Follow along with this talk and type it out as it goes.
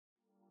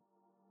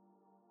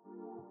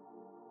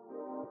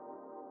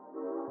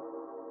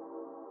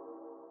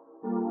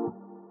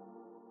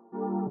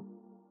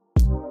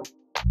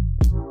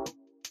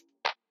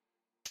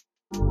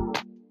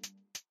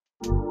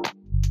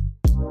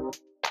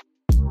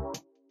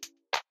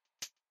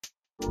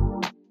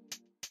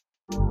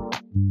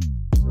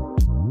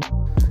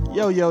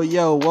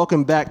Yo,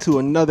 welcome back to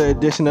another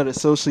edition of the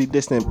Socially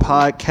Distant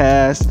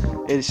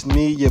Podcast. It's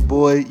me, your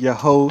boy, your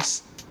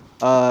host,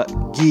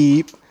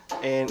 Geeb,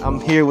 and I'm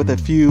here with a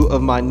few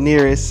of my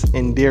nearest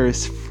and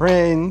dearest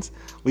friends.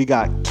 We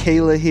got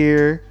Kayla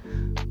here,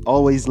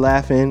 always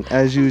laughing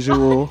as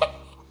usual.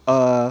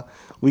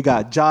 We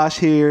got Josh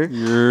here.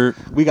 Yeah.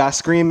 We got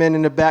Scream Man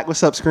in the back.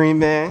 What's up, Scream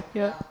Man?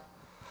 Yeah.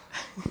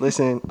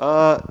 Listen,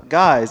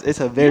 guys, it's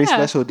a very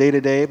special day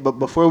today, but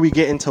before we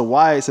get into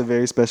why it's a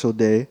very special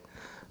day,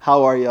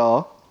 how are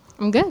y'all?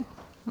 I'm good.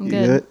 I'm You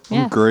good. good?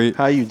 Yeah. I'm great.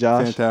 How are you,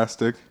 Josh?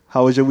 Fantastic.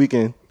 How was your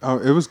weekend?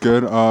 It was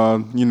good.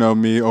 You know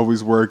me,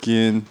 always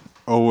working,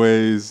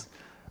 always,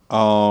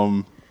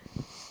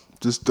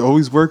 just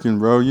always working,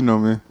 bro. You know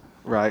me.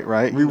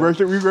 Right. We worked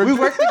together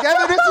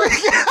this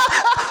week.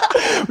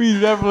 We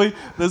definitely.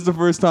 This is the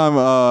first time.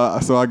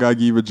 So I got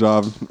Geeb a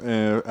job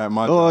at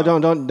my. Oh,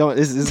 job. don't.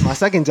 This is my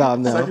second job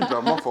now. Second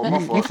job. My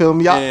fault. You feel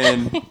me? Y'all-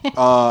 And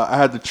I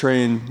had to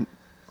train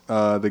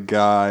the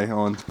guy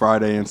on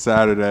Friday and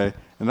Saturday,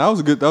 and that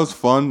was good. That was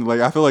fun. Like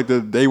I feel like the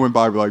day went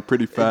by like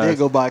pretty fast. It did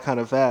go by kind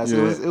of fast.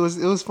 Yeah. It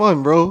was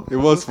fun, bro. It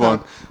was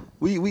fun.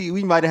 We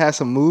might have had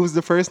some moves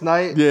the first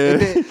night. Yeah.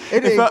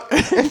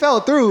 It fell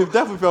through. It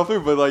definitely fell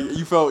through, but like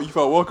you felt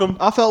welcome.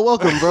 I felt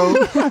welcome, bro.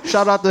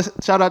 shout out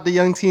to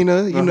young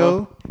Tina, you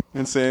know,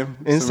 And Sam.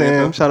 and Sam.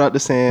 Samantha. Shout out to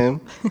Sam.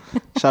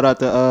 Shout out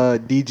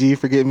to DG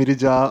for getting me the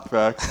job.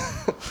 Facts.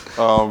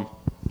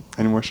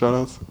 Any more shout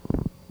outs?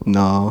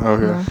 No.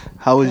 Okay. No.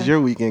 How was your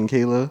weekend,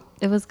 Kayla?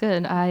 It was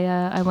good.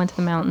 I went to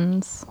the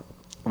mountains.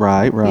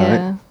 Right.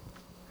 Yeah.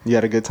 You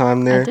had a good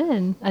time there.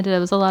 I did. It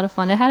was a lot of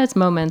fun. It had its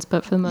moments,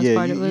 but for the most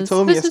part, you, it was. you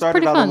told me it it was started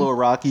pretty out fun. a little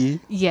rocky.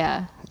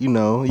 Yeah, You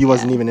know, you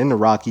wasn't Yeah. even in the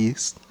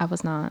Rockies, I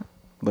was not.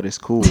 but it's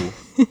cool.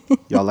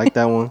 Y'all like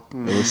that one?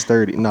 It was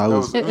sturdy. No, it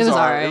was. It was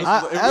alright.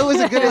 It was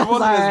a good. It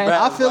wasn't as alright.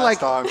 bad I as feel last like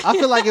time. I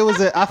feel like it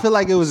was a. I feel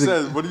like it was a.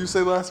 Said, what did you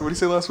say last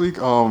week?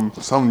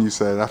 Something you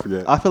said. I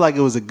forget. I feel like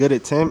it was a good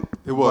attempt.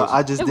 It was. But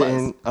I just It was.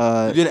 didn't.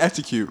 You didn't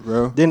execute,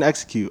 bro. Didn't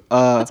execute.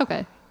 That's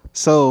okay.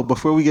 So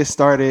before we get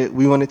started,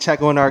 we want to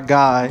check on our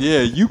guy.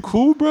 Yeah, you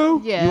cool, bro?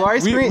 Yeah. You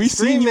already We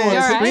seen you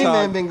on Scream TikTok.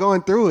 Man been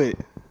going through it.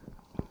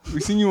 We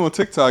seen you on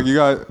TikTok. You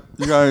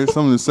got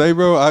something to say,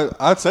 bro?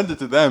 I sent it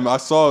to them. I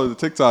saw the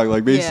TikTok.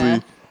 Like basically, Yeah.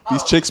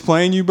 these chicks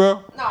playing you,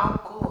 bro. No, I'm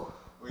cool.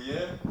 Well,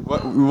 yeah.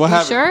 What You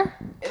happened? sure?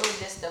 It was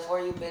just the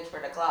For You bitch for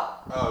the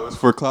clout. Oh, it was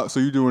for clout.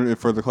 So you doing it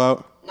for the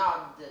clout? No,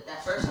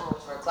 that first one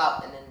was for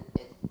clout, and then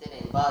it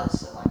didn't buzz,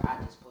 so like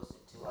I just posted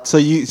two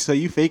others. So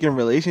you faking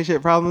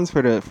relationship problems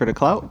for the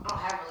clout? I don't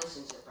have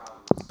relationship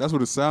problems. That's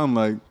what it sound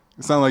like.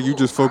 It sound like you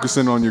just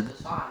focusing on your.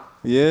 It's fine.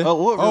 Yeah. Oh,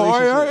 what all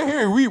right,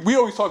 relationship? Here we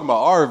always talk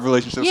about our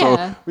relationship.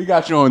 Yeah. So we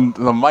got you on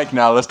the mic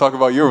now. Let's talk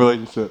about your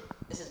relationship.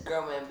 This is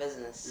girl man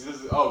business.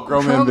 This is,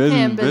 grown man Grown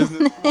man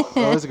business.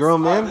 Oh, it's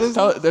grown man business.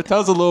 Tell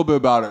us a little bit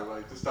about her.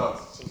 Like, just tell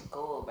us. She's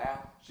cool, bro.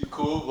 She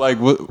cool. Like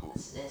what?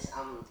 This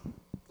I'm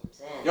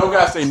saying. You don't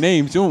gotta say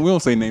names. We don't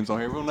say names on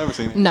here. We'll never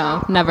say names.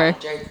 No, never.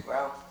 Drake,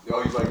 bro.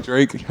 Yo, you like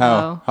Drake? How?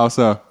 No. How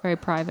so? Very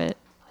private.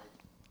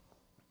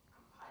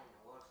 I'm hiding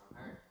the world from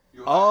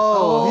her.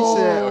 Oh,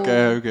 he said.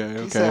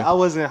 Okay. He said I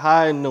wasn't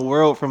hiding the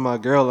world from my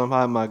girl. I'm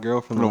hiding my girl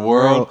from the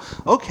world.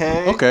 world.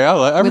 Okay. Okay,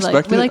 I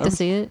respect it. We like to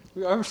see it.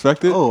 I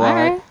respect it. Oh, all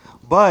right. right.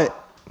 But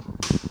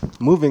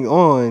moving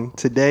on,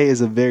 today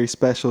is a very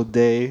special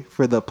day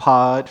for the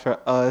pod, for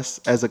us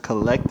as a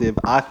collective,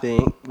 I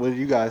think. What do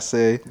you guys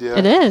say? Yeah.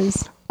 It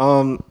is.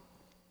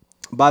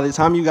 By the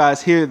time you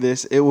guys hear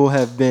this, it will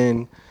have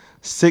been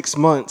 6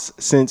 months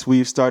since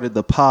we've started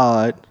the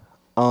pod.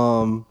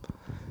 You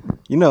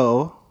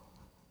know,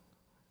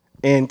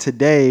 and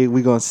today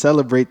we're gonna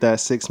celebrate that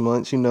 6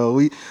 months. You know,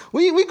 we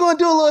gonna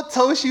do a little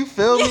toast. You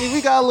feel me?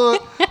 We got a little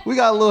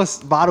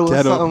bottle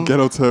of something.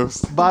 Ghetto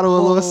toast.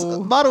 Bottle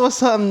of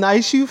something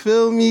nice. You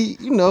feel me?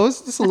 You know,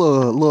 it's just a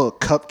little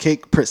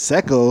cupcake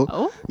prosecco.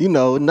 Oh. You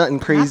know, nothing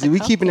crazy. the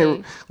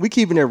We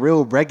keeping it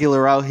real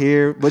regular out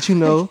here. But you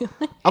know,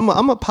 I'm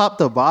gonna pop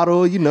the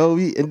bottle. You know,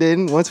 and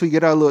then once we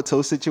get our little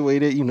toast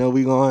situated, you know,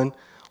 we gonna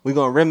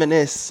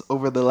reminisce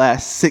over the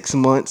last 6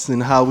 months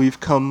and how we've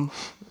come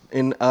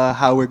and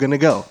how we're gonna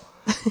go.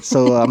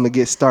 So I'm gonna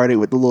get started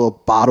with the little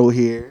bottle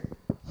here.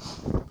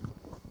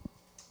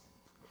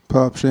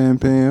 Pop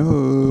champagne,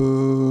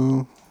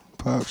 oh,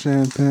 pop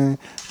champagne.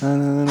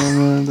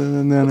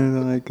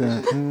 Like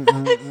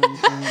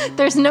that.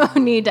 There's no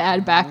need to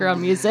add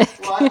background music.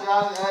 Why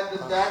y'all add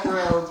the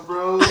backgrounds,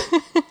 bro?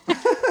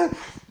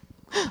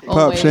 Pop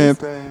Always.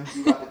 champagne,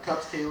 You got the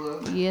cups,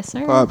 Kayla. Yes,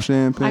 sir. pop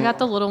champagne. I got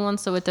the little one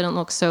so it didn't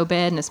look so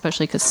bad, and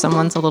especially because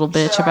someone's a little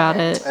bitch about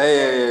it.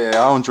 Hey, I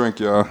don't drink,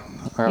 y'all.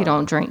 You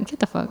don't drink. Get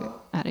the fuck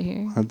out of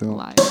here. I don't.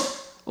 Liar.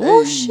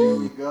 Oh, Here shit.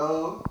 we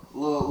go.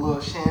 Little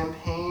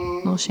champagne.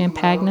 Little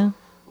champagne.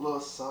 Little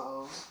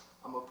something.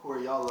 I'm gonna pour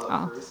y'all up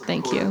Oh, first. of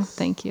thank you. course.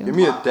 Thank you. Give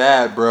me a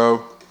dab,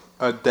 bro.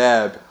 A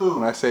dab.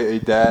 When I say a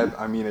dab,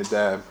 I mean a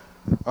dab.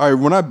 All right,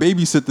 when I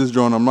babysit this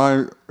joint, I'm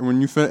not.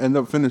 When you end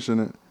up finishing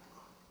it.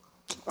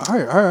 All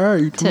right.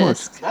 You too much.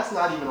 Tisk. That's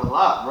not even a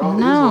lot, bro.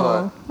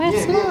 No,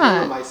 it's Me and Kayla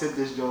not. might sip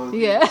this joint.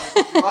 Yeah.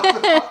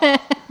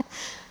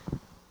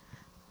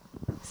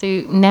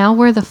 See, now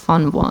we're the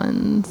fun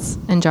ones,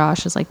 and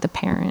Josh is like the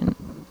parent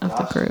of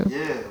the group.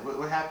 Yeah,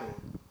 what happened?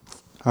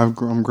 I'm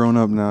grown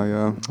up now,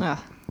 yeah.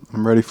 Ah,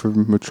 I'm ready for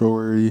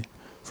maturity,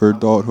 for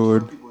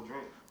adulthood, People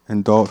drink.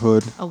 and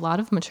adulthood. a lot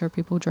of mature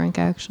people drink,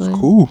 actually.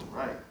 Cool.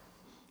 Right.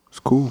 It's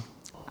cool.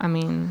 I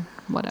mean,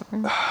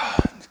 whatever.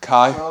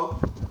 Kai,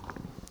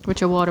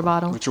 With your water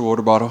bottle. with your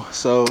water bottle.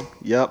 So,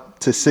 yep,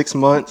 to 6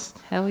 months,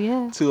 Hell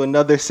yeah. to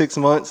another 6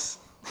 months,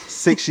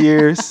 6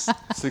 years,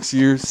 6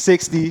 years.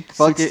 60,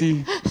 fuck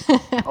 60,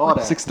 it, all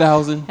that.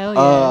 6,000. Hell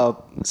yeah.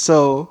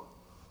 So,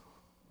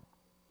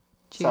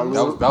 Cheers.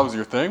 salute. That was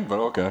your thing, but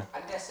okay.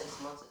 I guess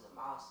 6 months is a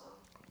milestone.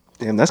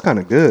 Damn, that's kind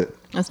of good.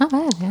 That's not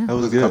bad, yeah. That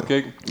was good.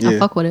 Cupcake. I Yeah.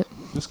 fuck with it.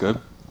 It's good.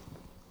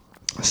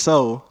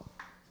 So,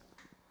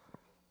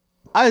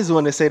 I just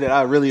want to say that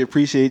I really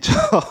appreciate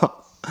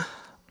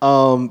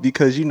y'all.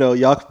 Because, you know,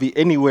 y'all could be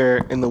anywhere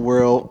in the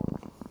world,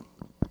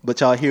 but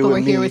y'all here But with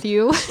we're me. here with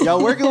you.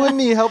 Y'all working with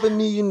me, helping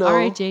me, you know, All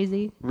right,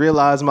 Jay-Z.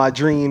 realize my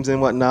dreams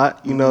and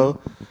whatnot, you know,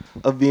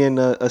 of being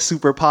a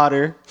super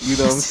potter. You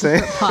know what I'm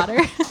saying? Potter.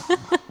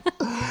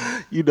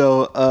 you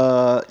know,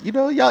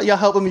 y'all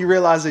helping me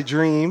realize a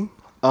dream.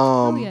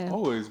 Oh, yeah.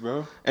 Always,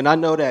 bro. And I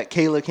know that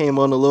Kayla came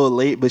on a little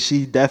late, but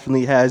she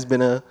definitely has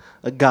been a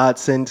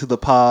godsend to the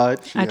pod.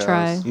 I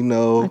try. You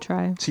know, I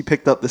try. She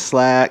picked up the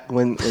slack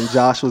when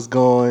Josh was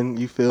gone.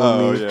 You feel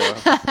Oh me? yeah.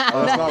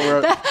 Oh, that's not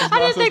where. I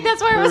didn't think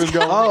that's where it was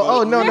going.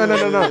 Oh no. No,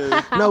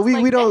 was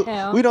like, we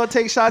damn. don't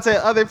take shots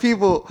at other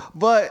people.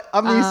 But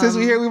I mean, since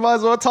we're here, we might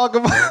as well talk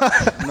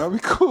about. No, we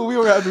cool. We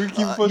don't have to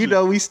keep pushing. You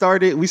know, we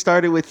started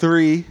with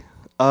 3.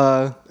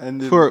 and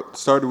then for-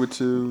 started with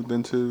 2,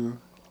 then 2.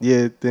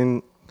 Yeah,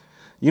 then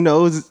you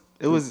know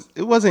it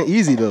wasn't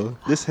easy though.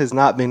 This has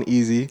not been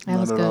easy, That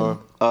was Not at good.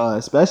 all.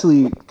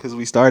 especially because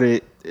we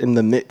started in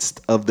the midst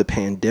of the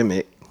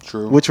pandemic,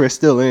 True. which we're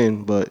still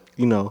in. But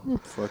you know,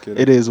 Fuck it.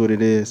 it is what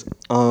it is.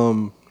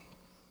 I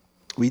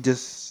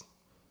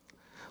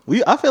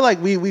feel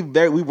like we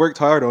worked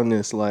hard on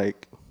this.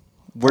 Like,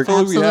 worked. I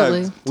feel like we have,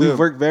 Absolutely. We too.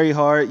 worked very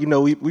hard. You know,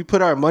 we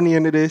put our money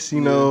into this.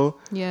 You know,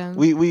 Yeah.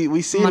 we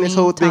seeing this Money,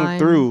 whole thing time.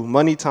 through.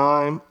 Money,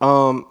 time.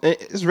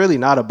 It's really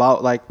not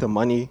about like the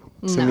money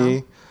to No.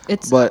 me.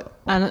 It's But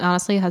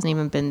honestly, it hasn't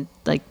even been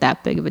like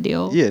that big of a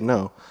deal. yeah,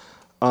 no.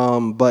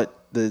 But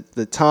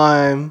the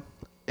time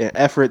and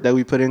effort that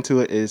we put into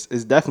it is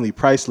definitely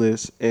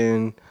priceless,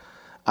 and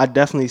I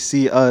definitely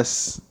see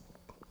us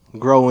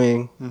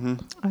growing.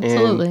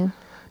 Absolutely.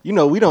 You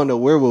know, we don't know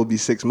where we'll be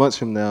 6 months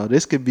from now.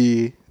 This could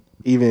be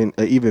an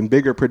even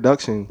bigger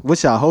production,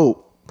 which I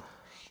hope.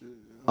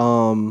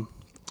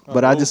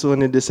 But I just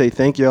wanted to say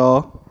thank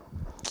y'all,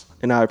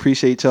 and I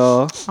appreciate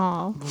y'all.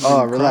 Aw.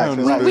 Oh, relax, crying,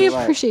 relax, We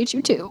relax. appreciate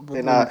you too.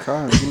 And I,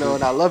 you know,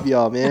 and I love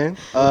y'all, man.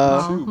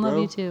 Aw, too, love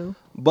bro. you too.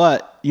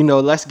 But you know,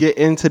 let's get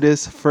into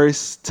this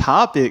first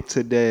topic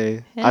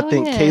today. I Hell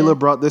think yeah. Kayla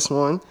brought this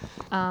one,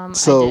 I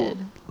so did.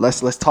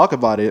 let's talk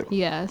about it.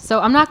 Yeah. So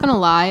I'm not gonna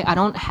lie, I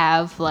don't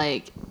have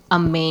like a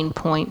main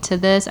point to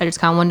this. I just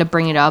kind of wanted to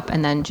bring it up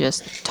and then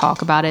just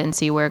talk about it and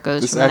see where it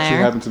goes This from actually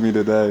there. happened to me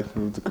today. It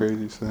was the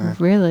craziest thing.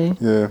 Really?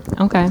 Yeah.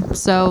 Okay.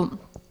 So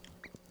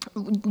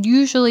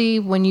usually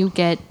when you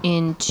get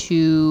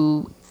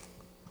into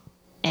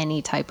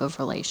any type of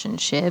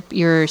relationship,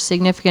 your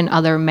significant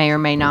other may or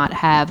may not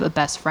have a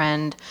best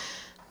friend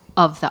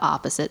of the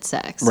opposite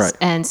sex. Right.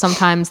 And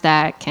sometimes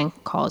that can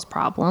cause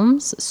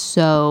problems.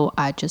 So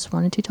I just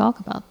wanted to talk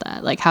about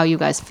that. Like how you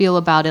guys feel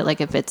about it, like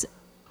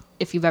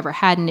if you've ever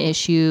had an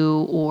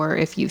issue or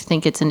if you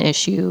think it's an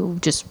issue,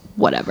 just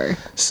whatever.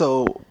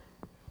 So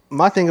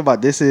my thing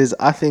about this is,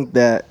 I think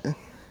that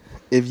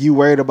if you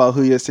worried about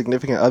who your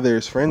significant other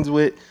is friends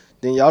with,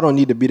 then y'all don't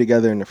need to be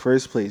together in the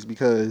first place,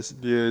 because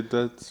Yeah,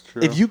 that's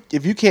true. if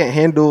you can't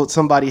handle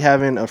somebody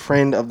having a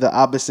friend of the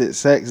opposite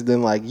sex,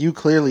 then like you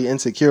clearly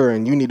insecure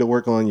and you need to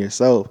work on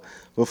yourself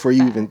before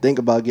you even think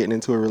about getting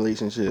into a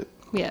relationship.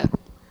 Yeah.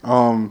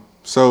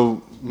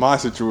 So my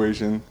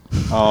situation,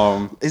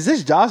 Is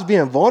this Josh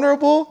being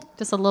vulnerable?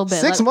 Just a little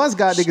bit. 6 months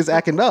got niggas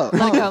acting up.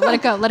 Let it go. Let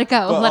it go. Let it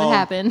go. Let it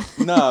happen.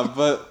 nah,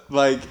 but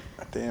like,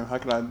 damn, how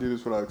can I do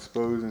this without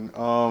exposing?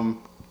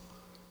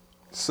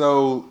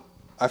 So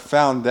I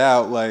found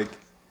out like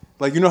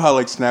you know how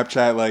like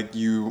Snapchat, like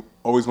you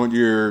always want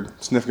your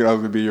significant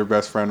other to be your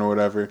best friend or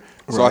whatever.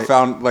 So I Right.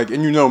 found like,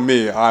 and you know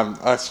me,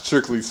 I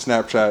strictly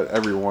Snapchat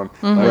everyone.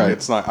 Like, Right.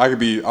 it's not.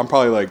 I'm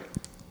probably like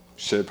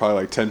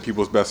 10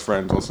 people's best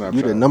friends on Snapchat.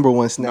 You the number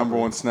one snapper. Number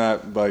one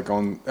snap, like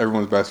on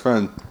everyone's best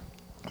friend.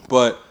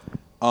 But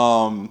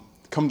come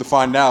to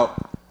find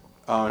out,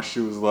 she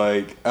was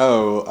like,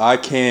 "Oh,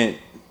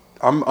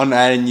 I'm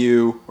unadding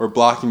you or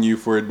blocking you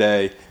for a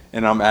day,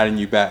 and I'm adding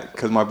you back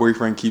because my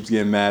boyfriend keeps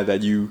getting mad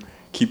that you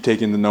keep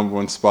taking the number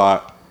one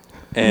spot."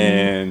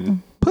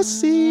 And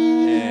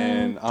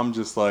Pussy. I'm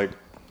just like,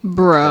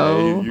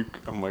 Bro. hey,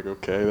 I'm like,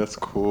 okay, that's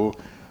cool.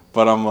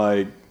 But I'm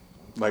like,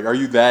 are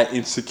you that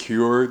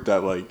insecure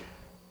that like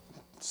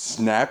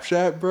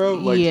Snapchat, bro?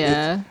 Like,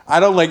 Yeah. I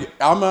don't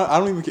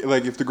even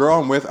like if the girl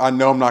I'm with, I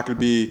know I'm not gonna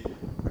be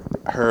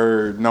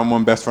her number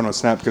one best friend on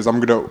Snap because I'm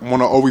gonna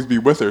want to always be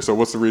with her. So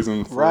what's the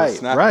reason for Right,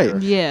 snapping right. her?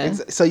 Yeah.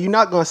 So you're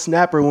not gonna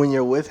snap her when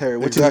you're with her,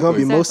 which is gonna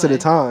be Exactly. most of the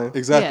time.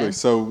 Exactly. Yeah.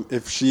 So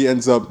if she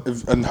ends up,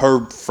 and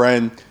her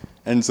friend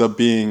ends up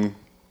being,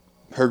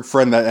 her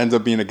friend that ends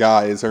up being a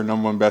guy is her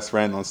number one best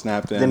friend on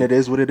Snap, Then it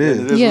is what it then is.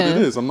 it is Yeah. what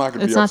it is. I'm not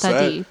gonna It's be not upset.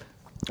 that deep.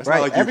 It's Right.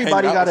 not like you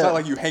Everybody hanging out. It's gotta- not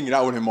like you hanging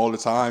out with him all the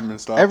time and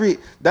stuff.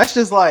 That's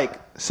just like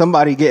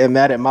somebody getting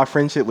mad at my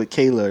friendship with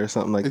Kayla or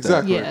something like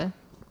Exactly. Yeah. that.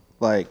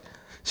 Like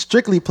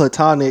strictly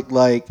platonic.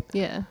 Like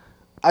Yeah.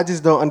 I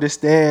just don't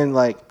understand.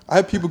 Like I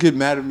had people get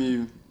mad at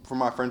me for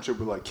my friendship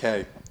with like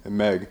Kay and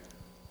Meg,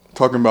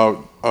 talking about,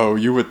 oh,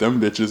 you with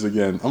them bitches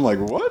again. I'm like,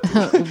 what?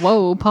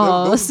 Whoa,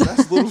 pause.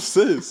 That's little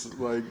sis.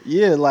 Like,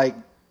 yeah, like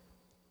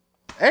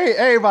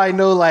everybody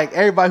know. Like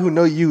everybody who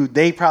know you,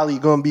 they probably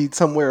gonna be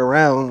somewhere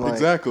around. Like,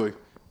 exactly.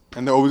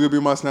 And they're always gonna be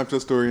my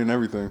Snapchat story and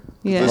everything.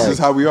 Yeah. This Like- is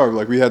how we are.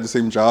 Like, we had the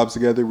same jobs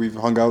together. We've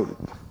hung out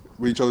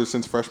with each other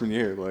since freshman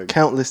year. Like,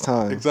 countless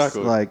times.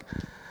 Exactly. Like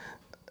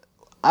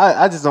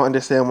I just don't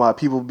understand why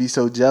people be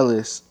so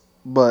jealous.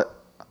 But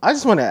I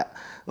just want to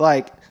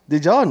like,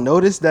 did y'all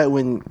notice that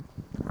when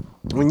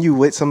you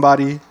with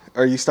somebody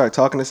or you start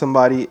talking to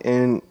somebody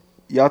and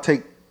y'all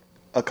take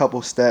a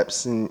couple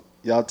steps and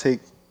y'all take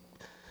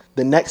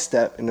the next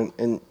step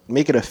and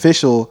make it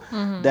official,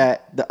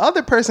 that the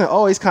other person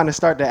always kind of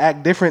start to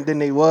act different than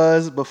they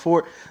was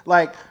before.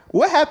 Like,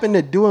 what happened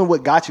to doing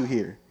what got you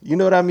here? You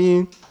know what I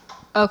mean?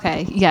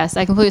 Okay. Yes,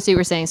 I completely see what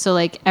you're saying. So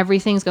like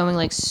everything's going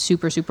like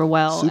super, super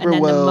well. Super and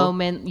then well. the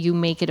moment you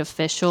make it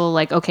official,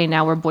 like, okay,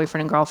 now we're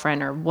boyfriend and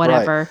girlfriend or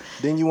whatever.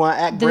 Right. Then you want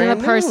to act Then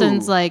brand the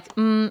person's new. like,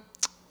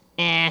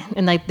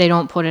 and like they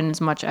don't put in as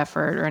much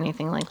effort or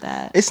anything like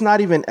that. It's not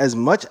even as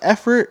much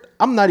effort.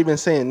 I'm not even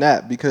saying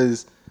that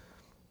because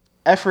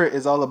effort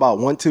is all about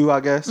want to, I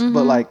guess. Mm-hmm.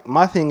 But like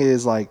my thing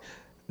is like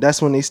that's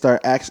when they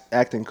start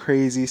acting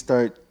crazy,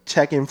 start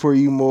checking for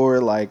you more.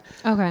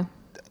 Okay.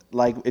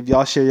 Like if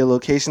y'all share your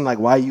location, like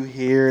why you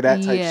here,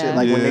 that type Yeah. shit.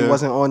 Like when they Yeah.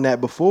 wasn't on that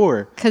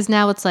before. Because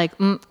now it's like,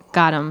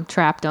 got him,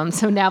 trapped him.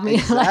 So now me,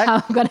 like, Exact-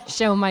 I'm gonna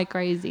show my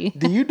crazy.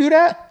 Do you do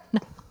that?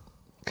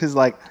 Cause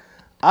like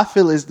I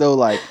feel as though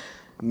like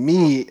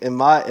me in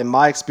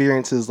my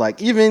experiences,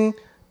 like even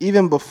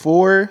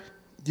before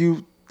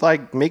you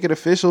like make it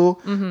official,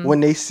 Mm-hmm. when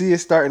they see it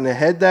starting to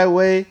head that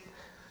way,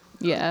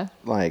 Yeah.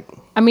 like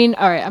I mean,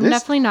 all right. I'm This-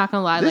 definitely not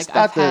gonna lie. this Like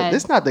not I've the had.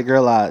 this not the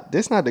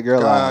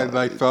girl I I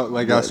like felt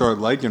like I started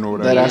liking or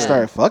whatever. that I Yeah.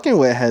 started fucking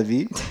with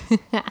heavy.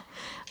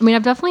 I mean,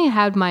 I've definitely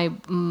had my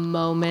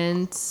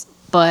moments,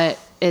 but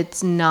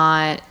it's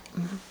not.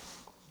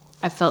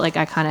 I felt like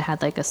I kind of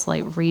had like a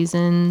slight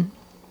reason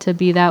to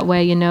be that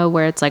way, you know,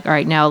 where it's like, all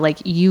right, now like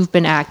you've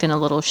been acting a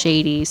little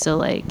shady, so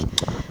like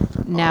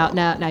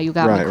now you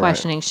got Right, me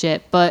questioning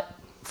shit. But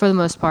for the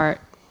most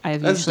part,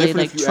 I've That's usually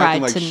different like if you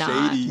tried acting, to like,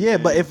 not. shady. Yeah,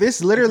 but if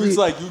it's literally It's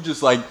like you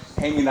just like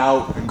hanging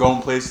out and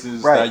going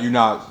places Right. that you're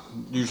not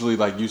usually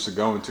like used to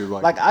going to.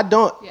 Like, like I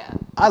don't Yeah.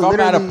 I if I'm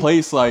literally at a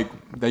place like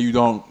that you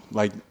don't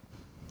like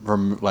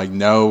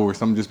know or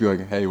something, just be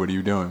like, hey, what are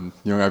you doing?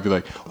 You don't gotta be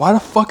like, why the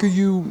fuck are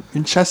you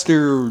in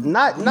Chester?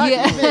 not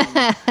Yeah.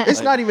 even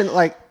it's not even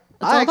like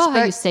It's I all about how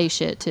you expect say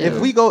shit too.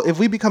 if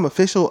we become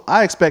official,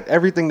 I expect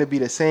everything to be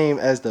the same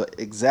as the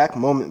exact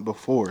moment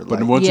before. But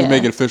Like, once you Yeah.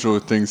 make it official,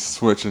 things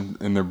switch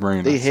in their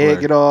brain. they I head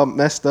swear. get all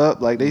messed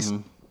up, like they Mm-hmm.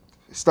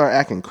 start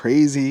acting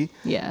crazy.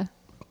 yeah.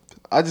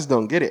 I just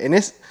don't get it. And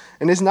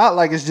it's not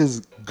like it's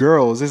just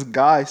girls, it's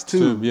guys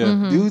too. Yeah.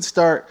 Mm-hmm. Dudes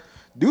start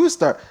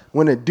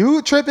when a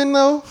dude tripping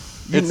though,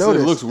 you It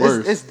notice looks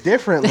worse. It's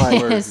different.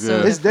 Like It's so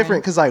Yeah. it's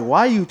different because like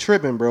why you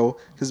tripping, bro?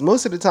 Because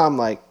most of the time,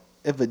 like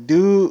if a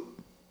dude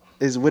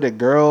is with a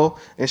girl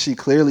and she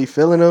clearly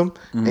feeling him,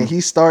 Mm-hmm. and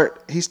he start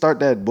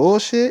that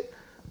bullshit,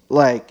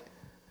 like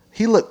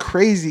he look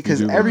crazy because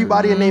do look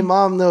everybody and their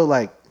mom know,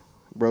 like,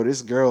 bro,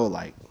 this girl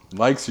like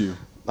Likes you.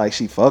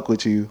 she fuck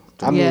with you.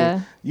 I Yeah.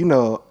 mean, you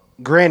know,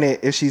 granted,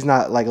 if she's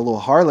not like a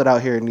little harlot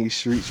out here in these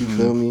streets, you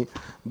feel me?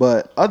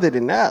 But other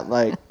than that,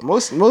 like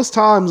most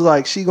times,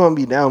 like she gonna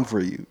be down for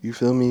you. You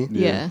feel me?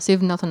 Yeah. So you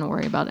have nothing to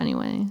worry about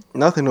anyway.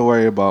 Nothing to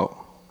worry about.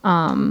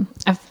 I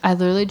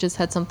literally just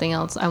had something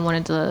else I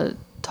wanted to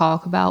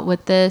talk about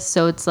with this.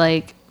 So it's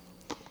like,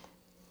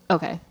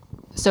 okay,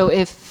 so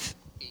if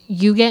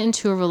you get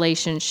into a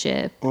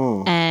relationship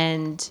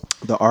and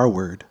The R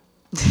word.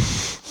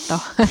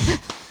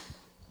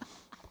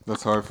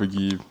 That's hard for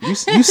you. You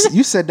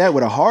said that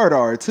with a hard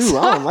R too.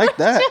 I don't like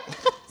that.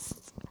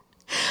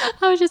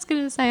 I was just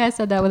gonna say I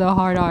said that with a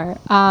hard R.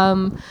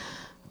 I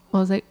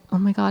was like, oh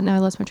my god, now I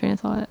lost my train of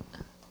thought.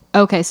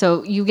 Okay,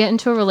 so you get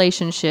into a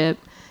relationship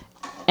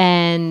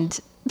and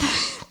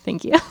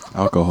thank you.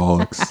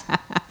 Alcoholics.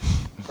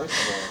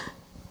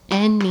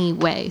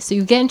 Anyway, so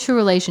you get into a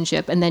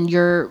relationship and then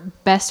your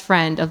best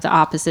friend of the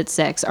opposite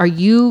sex, are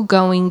you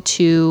going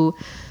to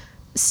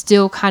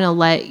still kind of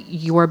let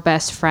your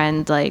best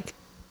friend, like,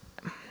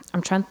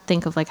 I'm trying to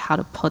think of like how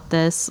to put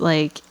this,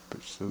 like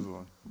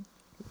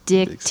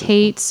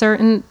dictate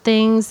certain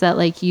things that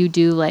like you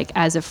do like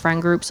as a friend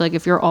group? So like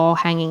if you're all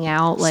hanging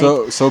out,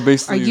 like so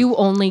basically, are you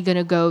only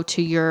gonna go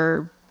to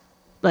your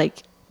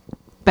like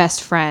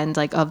best friend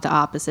like of the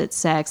opposite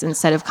sex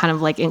instead of kind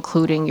of like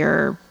including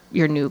your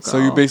new girl. So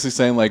you're basically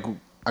saying like,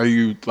 are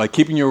you like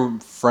keeping your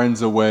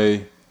friends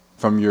away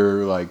from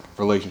your like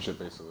relationship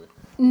basically?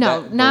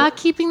 No, That- not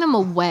keeping them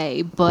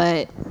away,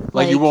 but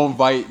Like you won't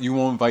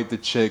invite the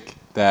chick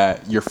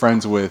that you're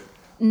friends with.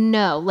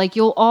 No, like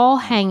you'll all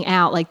hang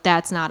out, like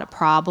that's not a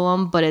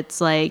problem, but it's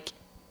like,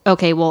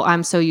 okay, well,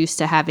 I'm so used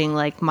to having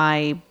like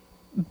my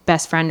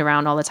best friend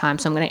around all the time,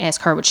 so I'm going to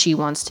ask her what she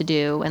wants to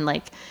do and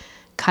like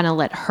kind of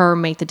let her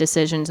make the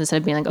decisions instead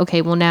of being like,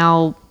 okay, well,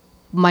 now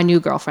my new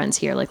girlfriend's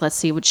here, like let's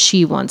see what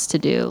she wants to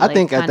do. I Like,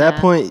 think at that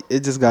kinda- point it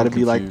just got to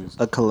be like confused.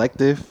 a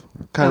collective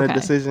kind of Okay.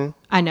 decision.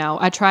 I know.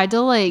 I tried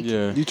to like,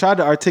 Yeah. You tried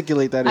to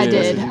articulate that. I as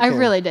best did. as you I can.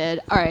 really did.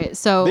 All right,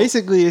 so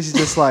Basically, it's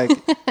just like,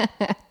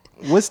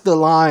 what's the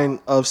line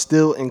of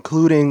still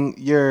including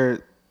your?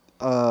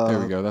 There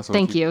we go. That's what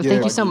thank you. Yeah.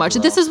 Thank you so much.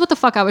 This is what the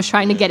fuck I was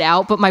trying to get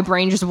out, but my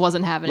brain just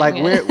wasn't having Like,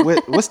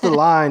 it. what's the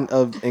line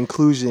of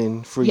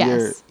inclusion for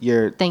Yes.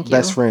 your Thank you.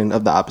 best friend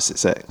of the opposite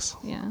sex?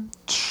 Yeah.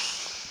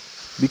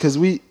 Because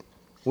we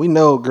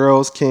know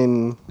girls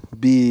can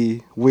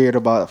be weird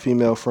about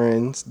female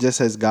friends, just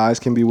as guys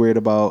can be weird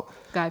about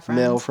Guy friends.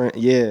 male friend.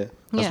 Yeah. That's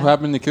Yeah. what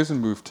happened in the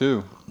kissing booth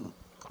too.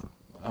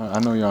 I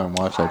know y'all didn't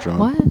watch that, John.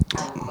 What?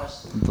 I have a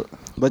question.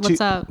 But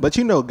What's up? But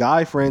you know,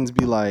 guy friends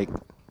be like,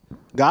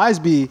 guys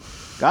be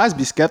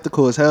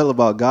skeptical as hell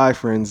about guy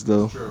friends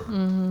though.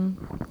 Mm-hmm.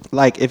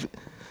 Like if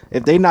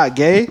they not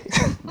gay,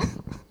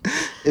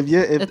 if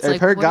It's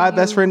like, her what guy are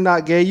best you- friend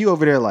not gay, you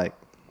over there like,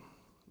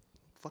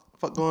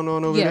 fuck going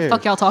on over Yeah, there.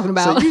 fuck y'all talking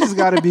about. So you just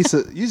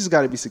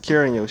gotta be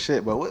secure in your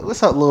shit. But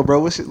what's up, little bro?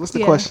 What's the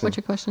Yeah, question? What's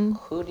your question?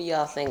 Who do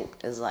y'all think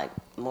is like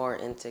more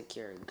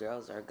insecure,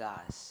 girls or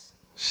guys?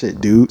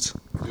 Shit, dudes,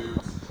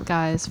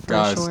 Guys, for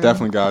Guys, sure.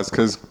 definitely guys,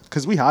 because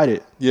because we hide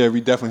it. yeah,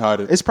 we definitely hide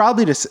it. It's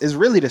probably it's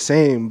really the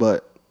same,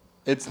 but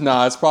It's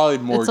probably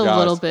more It's a guys.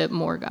 little bit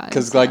more guys.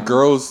 Because like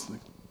girls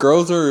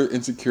are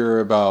insecure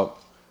about,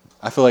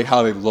 I feel like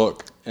how they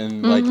look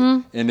and like,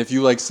 Mm-hmm. and if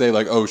you like say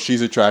like, oh,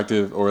 she's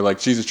attractive or like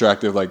she's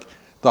attractive,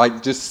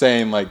 like just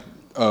saying like,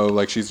 oh,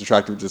 like she's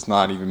attractive, just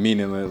not even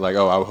meaning it, like,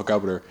 oh, I would hook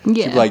up with her. She'd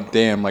Yeah. be like,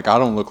 damn, like I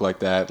don't look like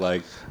that.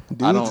 Like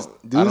I dudes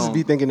don't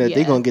be thinking that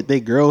they Yeah. gonna get their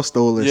girl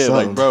stole or yeah,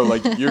 something. like bro,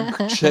 like your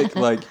chick,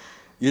 like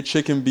your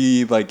chick can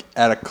be like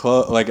at a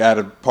club, like at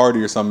a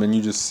party or something, and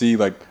you just see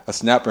like a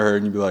snap of her,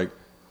 and you be like,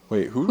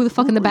 wait, who Who the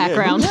fuck in the yeah,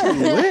 background?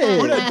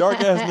 Who that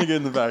dark ass nigga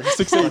in the back?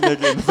 6'8"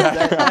 nigga in the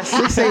background.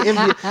 6'8"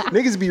 NBA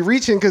niggas be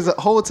reaching because the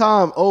whole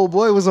time old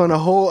boy was on the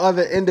whole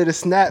other end of the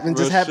snap and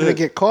just Real happened to shit.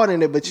 get caught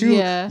in it. But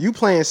Yeah. you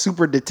playing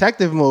super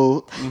detective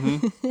mode.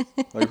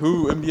 Like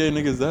who NBA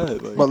nigga is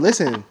that? Like, But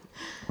listen,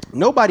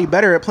 nobody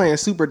better at playing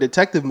super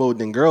detective mode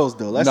than girls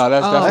though. Let's, No,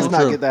 that's let's definitely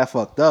not true. get that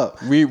fucked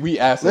up. we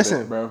asked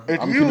Listen, it, bro. if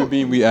I'm you- human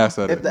being. We asked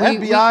at If it. the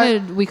we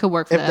FBI we could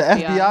work for if the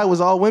FBI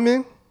was all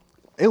women,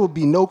 it would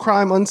be no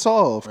crime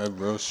unsolved. That's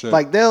real shit.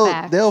 Like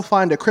Facts. they'll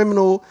find a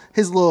criminal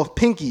his little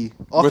pinky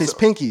off With- his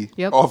pinky.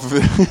 Yep. off of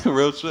it,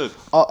 real shit,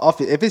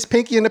 Off it. If it's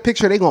pinky in the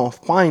picture, they gonna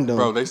find him.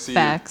 bro. They see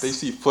Facts.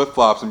 flip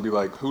flops and be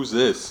like, who's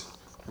this?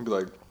 And be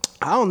like,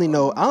 I only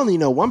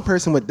know one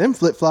person with them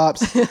flip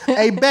flops.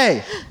 Hey,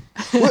 bae,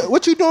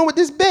 what you doing with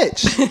this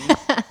bitch?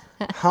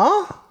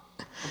 Huh?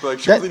 I'd be like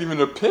she That- wasn't even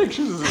in a pic.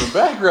 She was in the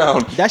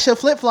background, That's your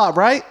flip flop,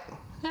 right?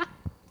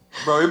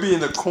 bro. It'd be in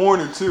the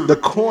corner too. The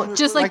corner,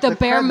 Just like the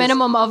bare crevice,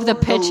 minimum of the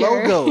picture.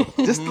 logo,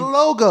 just the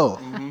logo.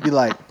 Be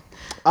like,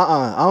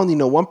 I only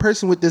know one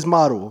person with this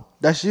model.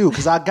 That's you,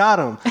 cause I got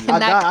him. I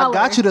that got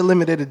color. you the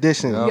limited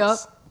edition. Yup.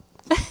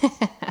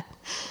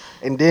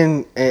 And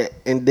then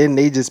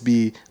they just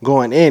be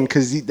going in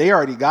because they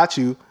already got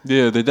you.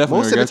 Yeah, they definitely.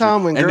 Most of the got you.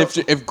 time when and girls-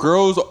 if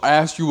girls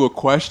ask you a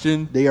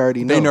question, They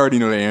already They know. already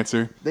know the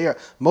answer. They are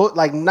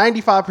like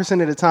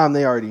 95% of the time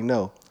they already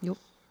know. Yep.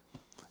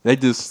 They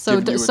just So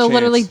give you a so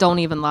literally chance. don't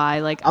even lie.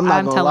 Like I'm I'm,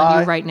 not gonna telling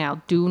lie. you right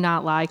now, do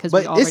not lie because we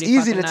But already it's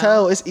easy to fucking know.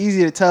 tell. It's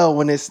easy to tell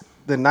when it's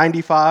the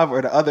 95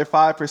 or the other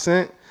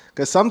 5%.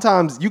 Because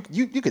sometimes you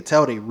could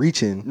tell they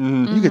reaching.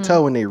 Mm-hmm. You could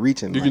tell when they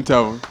reaching. You like, can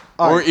tell.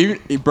 All Or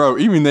right.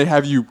 even they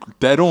have you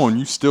dead on.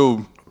 You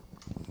still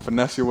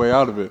finesse your way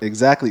out of it.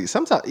 Exactly.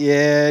 Sometimes,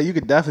 yeah, you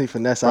could definitely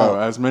finesse Bro,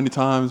 out. as many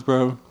times,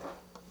 bro.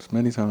 As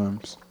many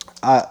times.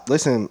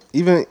 Listen,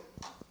 even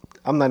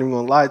I'm not even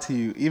gonna lie to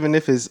you. Even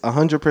if it's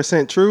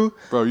 100% true,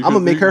 Bro, you I'm gonna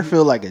could- make her you-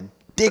 feel like a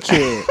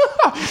dickhead.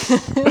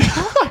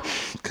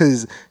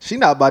 Cause she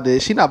not about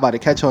to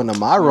catch on to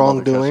my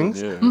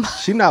wrongdoings. Yeah,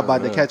 She not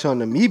about to catch on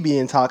to me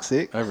being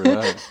toxic. ever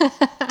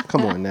that.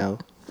 Come on now.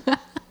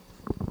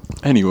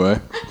 Anyway.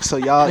 So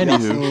y'all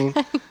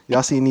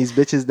seen these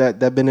bitches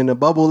that been in the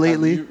bubble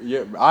lately?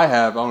 Yeah, I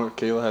have. I don't know.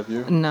 Kayla, have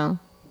you? No.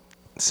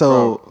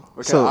 So Bro,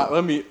 okay,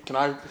 so can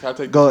I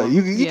take go. this one?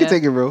 You Yeah. can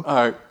take it, bro. All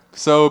right.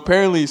 So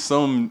apparently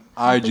some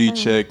IG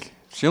chick,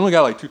 she only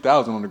got like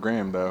 2,000 on the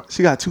gram though.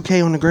 She got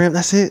 2K on the gram.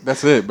 That's it.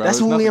 That's it, bro. That's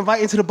It's what we nothing-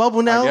 invite into the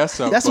bubble now. I guess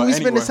so, That's what but we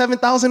spending anyway.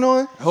 7,000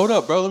 on. Hold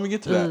up, bro. Let me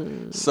get to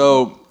that.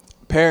 So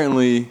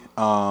apparently,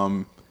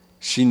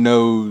 she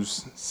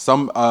knows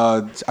some.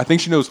 I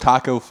think she knows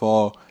Taco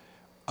Fall.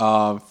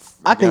 I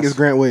think it's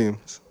Grant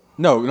Williams.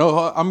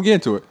 No, I'm getting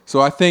to it.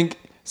 So I think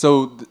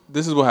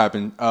this is what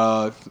happened.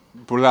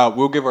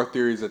 We'll give our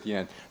theories at the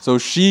end. So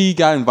she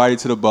got invited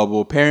to the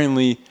bubble.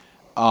 Apparently,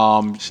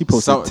 She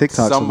posted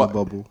TikToks on the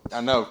bubble.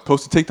 I know,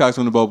 posted TikToks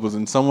on the bubbles,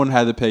 and someone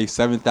had to pay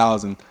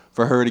 $7,000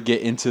 for her to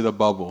get into the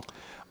bubble.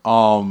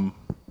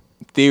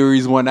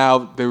 Theories went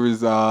out. There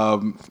was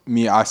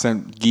I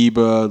sent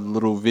Giba a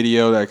little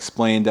video that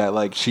explained that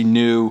like she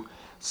knew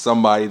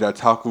somebody that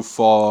Taco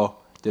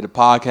Fall did a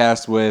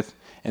podcast with,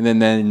 and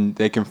then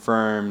they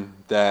confirmed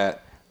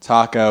that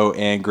Taco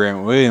and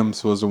Grant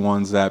Williams was the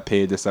ones that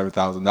paid the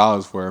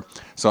 $7,000 for her.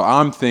 So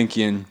I'm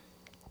thinking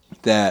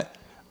that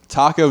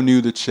Taco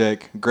knew the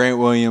chick. Grant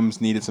Williams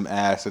needed some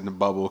ass in the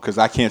bubble because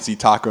I can't see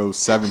Taco's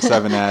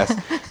 7'7" ass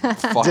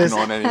fucking Just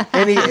on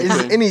any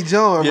any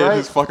John, yeah, right?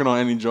 just fucking on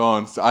any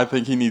John. So I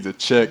think he needs a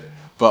chick,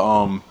 but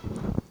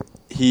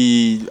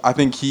I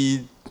think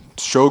he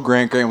showed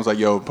Grant. Grant was like,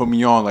 "Yo, put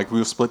me on. Like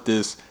we'll split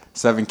this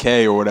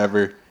 $7K or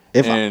whatever."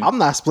 If And- I'm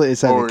not splitting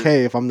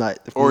 $7K, if I'm not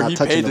he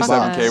touching paid the the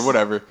box. $7K,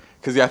 whatever.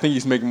 Because I think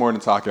he's making more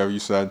than Taco. You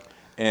said,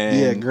 and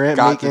Yeah, Grant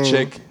got the making-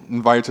 chick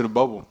invited to the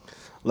bubble.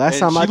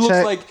 Last And time I she looks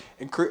checked,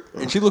 like,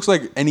 and she looks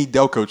like any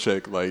Delco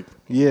chick. Like,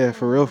 yeah,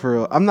 for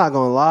real. I'm not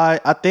gonna lie.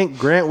 I think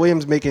Grant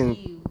Williams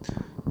making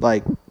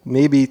like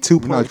maybe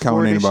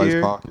 2.4 this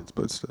year. pockets,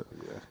 but still,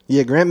 yeah.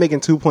 Yeah, Grant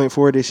making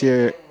 2.4 this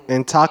year,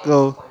 and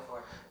Taco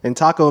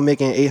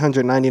making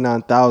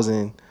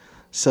 899,000.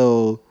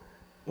 So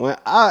when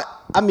I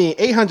mean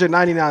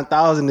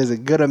 899,000 is a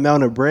good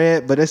amount of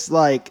bread, but it's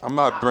like I'm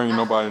not bringing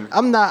nobody.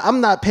 I'm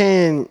not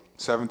paying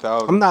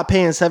 7,000. I'm not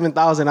paying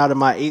 $7,000 out of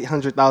my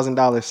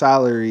 $800,000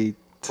 salary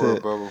For a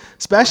to, bubble.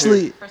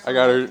 especially I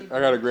got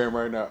a gram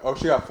right now. Oh,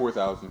 she got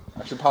 4,000.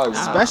 I should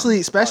probably.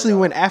 especially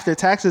when after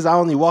taxes I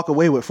only walk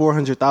away with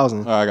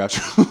 400,000. Oh, I got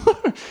you.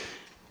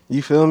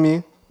 You feel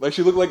me? Like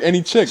she looked like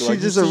any chick. She like,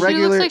 just you a see- She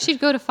regular. looks like she'd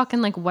go to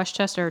fucking like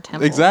Westchester or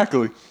Temple.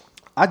 Exactly.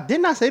 I did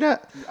not say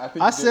that. I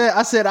think I you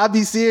did. said I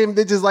be seeing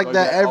bitches like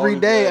that all every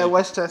the day at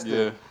Westchester.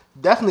 Yeah,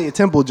 Definitely a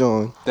Temple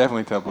John.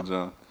 definitely Temple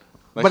John.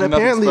 Like But she's nothing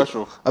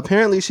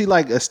apparently, special. she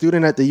like a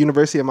student at the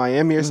University of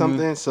Miami or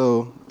something.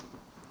 So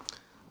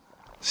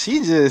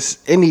she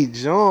just any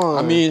John.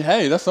 I mean,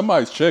 hey, that's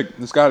somebody's chick.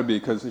 It's got to be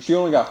because she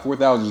only got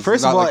 4,000.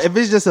 first of all, if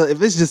it's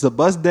just a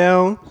bust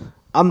down,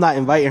 I'm not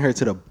inviting her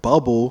to the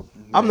bubble.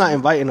 I'm not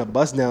inviting a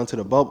bust down to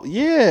the bubble.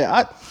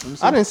 Yeah,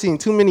 I didn't seen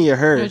too many of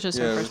her. It was just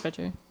Yeah. her first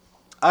picture.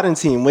 I didn't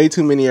seen way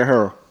too many of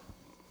her.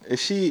 If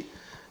she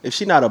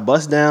not a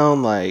bust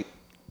down, like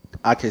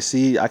I could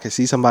see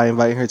somebody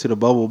inviting her to the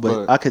bubble,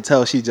 but But- I could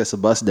tell she's just a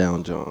bust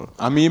down, John.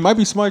 I mean, it might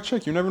be somebody's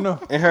chick. You never know.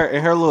 In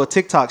her little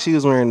TikTok, she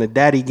was wearing the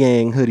Daddy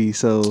Gang hoodie,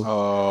 so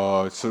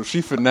Oh, so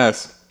she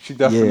finessed. She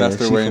definitely finessed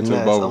her she way into the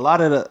finessed. bubble.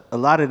 A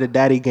lot of the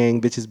Daddy Gang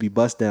bitches be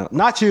bust down.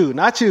 Not you,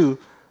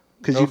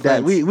 because No you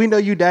dad. offense. We know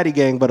you Daddy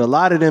Gang, but a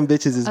lot of them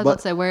bitches is I was about to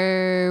bust. say,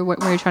 where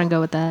are you trying to go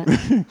with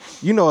that?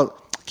 You know,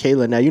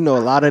 Kayla. Now you know a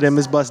lot of them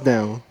is bust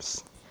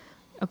downs.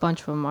 A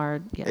bunch of them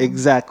are, yeah.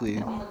 Exactly.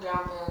 The only girl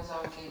I'm feeling so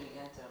cute to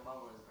get into the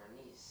bubble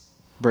is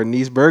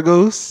Bernice Bernice.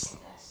 Burgos.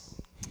 Yes.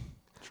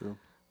 True.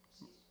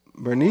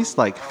 Bernice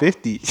like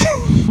 50. Boy,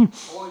 you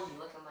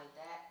looking like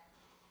that.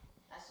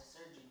 That's what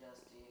surgery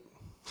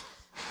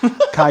does to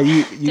you. Kai,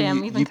 Damn,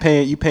 you even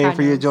paying Kai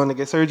for your knows. joint to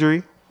get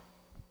surgery?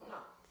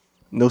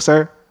 No, No,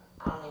 sir.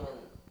 I don't even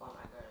want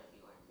my girl to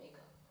be wearing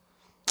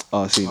makeup.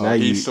 Oh, see Oh, now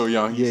he's so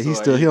young. Yeah, he's like-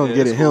 still. He don't yeah,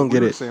 get that's it. He don't cool. We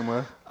get were it. the Same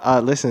way.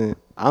 Listen,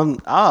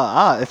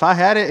 if I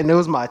had it and it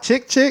was my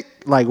chick,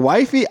 like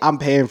wifey, I'm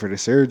paying for the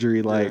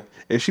surgery. Like,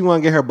 if she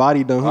want to get her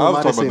body done, who I am was I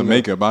to talking say about the no?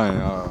 makeup.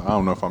 I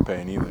don't know if I'm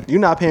paying either. You're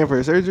not paying for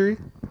the surgery.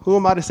 Who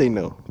am I to say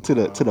no to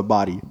the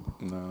body?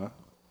 Nah,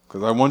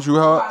 because I want you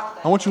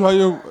how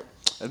you,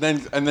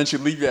 and then she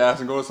leave your ass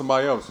and go to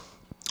somebody else.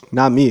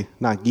 Not me.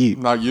 Not Geek.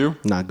 Not you.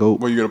 Not Goat.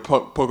 Well, you gonna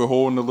poke a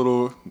hole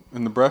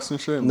in the breast and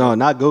shit? No,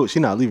 not Goat. She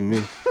not leaving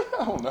me.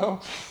 I don't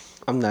know.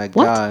 I'm that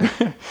What?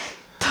 guy.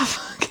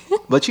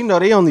 But you know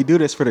they only do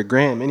this for the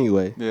gram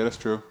anyway. Yeah, that's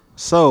true.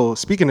 So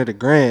speaking of the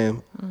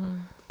gram,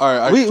 All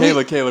right, We-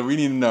 Kayla, we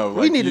need to know.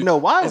 we need to know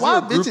why. Is Why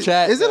there a group bitches?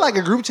 chat Is it that- like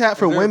a group chat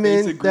for is there a women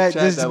basic group that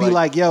chat just that, be like,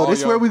 like, "Yo, all this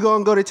is where y'all- we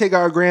gonna go to take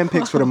our gram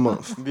pics for the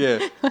month." Yeah.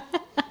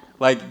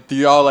 Like, do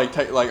y'all like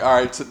take like all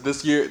right? So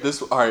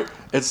all right.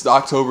 It's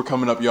October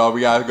coming up, y'all. We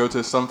gotta go to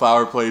the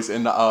Sunflower Place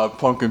in the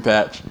pumpkin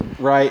patch.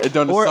 Right. And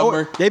during the or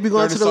summer, they be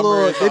going during to the the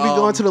little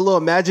summer, to the little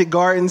magic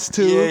gardens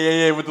too.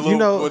 Yeah. With the little, You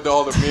know, with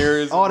all the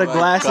mirrors, all and, the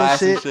glass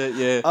and shit.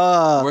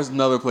 Yeah. Where's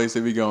another place they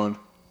be going?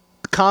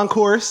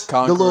 Concourse, the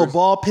little Concourse.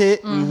 ball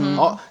pit.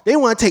 They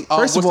want to take.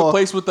 First what's of all, the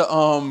place with the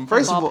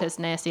First of Ball all, piss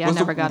nasty. I what's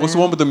never the, got what's in.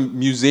 the one with the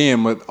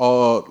museum with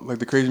all like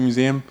the crazy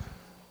museum?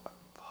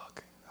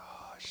 Fuck.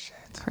 Oh shit.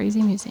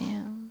 Crazy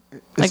museum.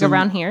 Like in-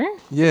 around here?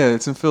 Yeah,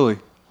 it's in Philly.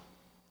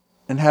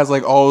 And has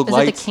like all Is it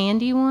lights. the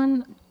candy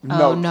one?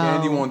 No, Oh, no.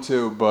 candy one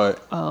too,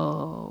 but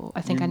Oh,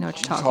 I think I know what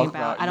you're talk talking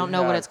about. I don't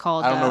know what it's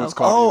called. I don't know what though. it's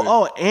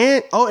called.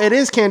 either. it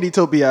is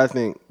Candytopia. I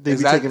think they Is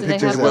be that taking Do they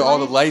pictures have of with that. all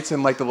the lights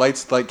and like the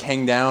lights like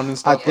hang down and I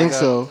stuff? think like that?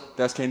 so.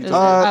 That's Candy Is it?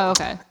 Topia. Oh,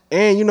 okay.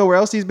 And you know where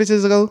else these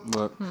bitches go?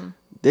 But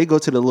they go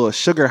to the little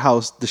sugar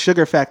house, the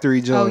sugar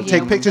factory joint, Oh, yeah,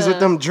 take with pictures with the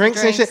them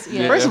drinks and drinks, shit.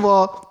 yeah. First of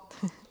all,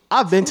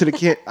 I've been to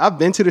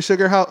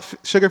the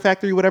sugar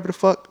factory, whatever the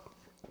fuck,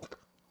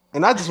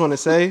 and I just want to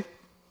say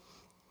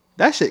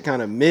that shit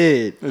kind of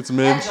mid. It's That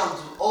mid.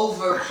 jump's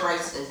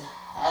overpriced as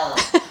hell.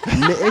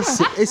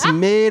 It's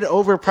mid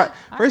overpriced.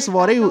 First of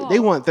all, they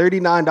want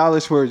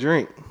 $39 for a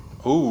drink.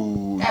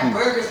 Ooh. That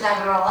burger's not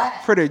gonna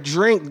last. For the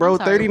drink, bro. I'm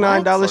sorry,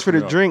 $39 for the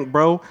Fuck me up. drink,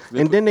 bro.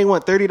 And then they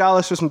want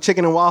 $30 for some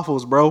chicken and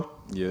waffles, bro.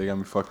 Yeah, they got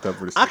me fucked up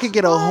for the 60. I could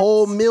get a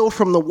whole meal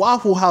from the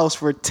Waffle House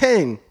for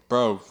 10.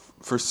 Bro,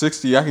 for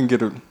 60, I can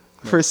get a...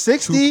 For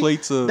 60, 2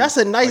 plates of... that's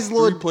a nice like, 3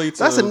 little plates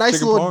that's a of nice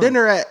chicken little parm.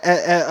 dinner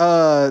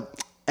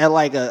at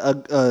like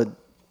a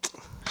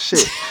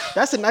shit.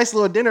 That's a nice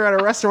little dinner at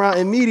a restaurant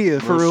in Media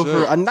for real. shit.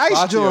 For a nice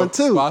Spazio, joint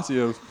too.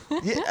 Spazio.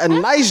 Yeah, a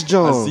nice I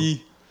joint.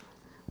 see.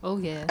 Oh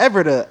yeah.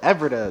 Ever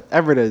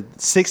the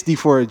 60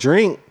 for a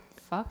drink.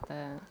 Fuck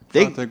that.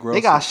 They Fuck that gross.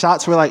 they got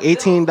shots for like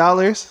 $18.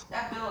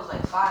 That bill was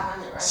like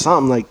 500, right?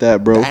 Something like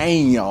that, bro.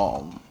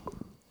 Damn.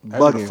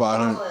 Bugging. Only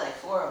 500. like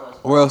 4 of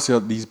us. Where else y'all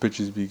these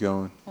bitches be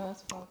going? Oh,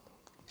 that's fucked.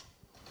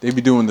 They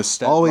be doing the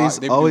step. Always-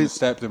 They be doing the always-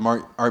 step,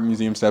 the art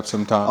museum steps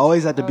sometimes.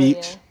 Always at the Oh, beach.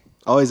 yeah.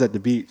 Always at the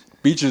beach.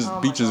 Beaches Oh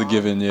my beaches are God.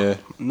 given, yeah.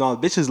 No,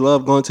 bitches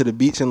love going to the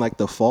beach in like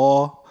the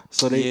fall.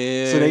 So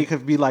Yeah. they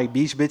could be like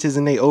beach bitches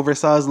in they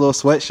oversized little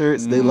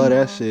sweatshirts. They love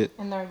that shit.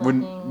 And they're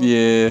When, looking.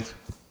 yeah.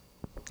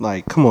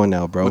 Like, come on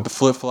now, bro. With the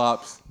flip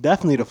flops.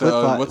 Definitely the flip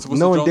flop. what's the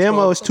Knowing Jones damn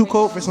well called? it's too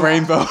cold for some.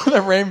 Rainbow.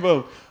 That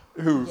rainbow.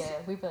 Who? Yeah,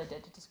 we really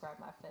did to describe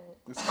my fit.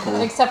 It's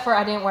cool. Except for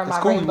I didn't wear my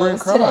cool, you're wearing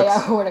rainbows today.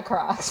 Crocs. I wore the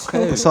Crocs.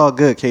 It's all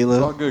good, Kayla.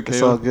 It's all good, It's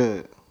Kayla. all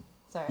good.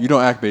 Sorry. You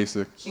don't act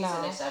basic. She's No.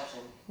 an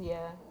exception. Yeah.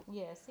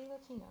 Yeah. See what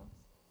you know.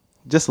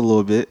 Just a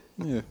little bit.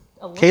 Yeah.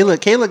 A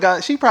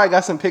little- She probably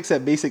got some pics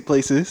at basic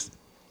places.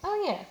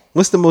 Oh yeah.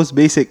 What's the most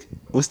basic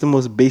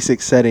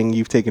setting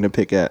you've taken a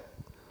pic at?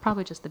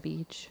 Probably just the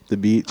beach. The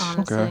beach.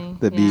 Honestly.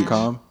 The beach.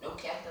 Calm. No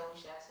cap though. We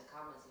should ask the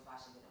comments if I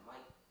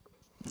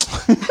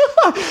should get a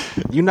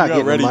mic. You're not You got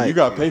getting ready. a mic. You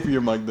got to pay for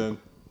your mic then.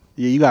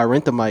 Yeah, you got to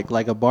rent the mic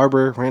like a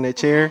barber rent a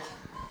chair.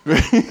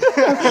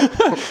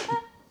 It's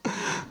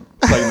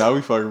like, nah,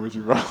 we fucking with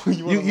you, bro. Want a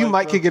You mic,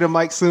 might bro? could get a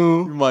mic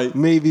soon. You might.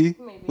 Maybe.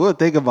 Maybe. We'll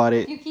think about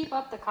it. You keep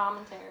up the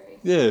commentary.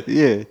 Yeah.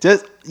 Yeah,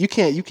 just you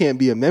can't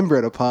be a member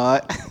of the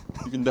pod.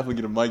 You can definitely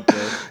get a mic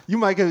though. you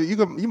might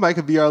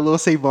could be our little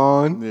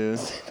Savon, Yeah.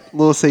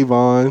 little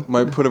Savon.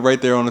 Might put it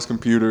right there on his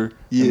computer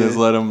Yeah. and just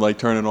let him like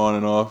turn it on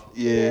and off.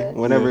 Yeah,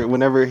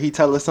 whenever he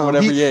tell us something,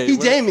 Whenever,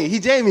 he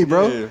Jamie,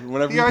 bro. Yeah.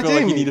 Whenever He you our feel like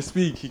Jamie. you need to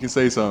speak, he can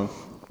say something.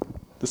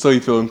 Just so you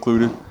feel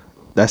included.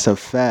 That's a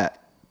fact.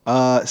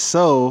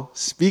 So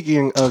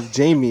speaking of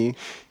Jamie,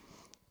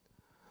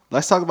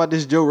 let's talk about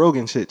this Joe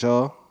Rogan shit,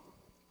 y'all.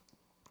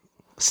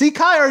 See,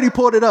 Kai already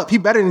pulled it up. He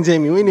better than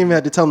Jamie. We didn't even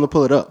have to tell him to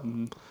pull it up.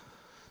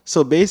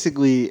 So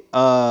basically,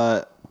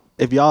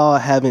 if y'all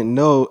haven't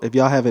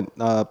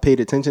paid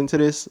attention to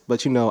this,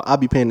 but you know, I'll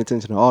be paying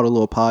attention to all the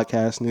little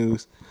podcast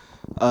news.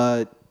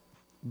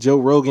 Joe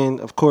Rogan,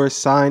 of course,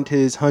 signed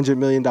his $100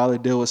 million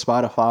deal with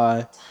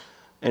Spotify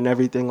and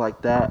everything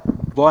like that.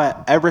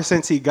 But ever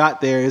since he got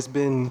there, it's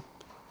been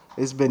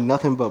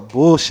nothing but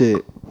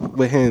bullshit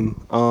with him.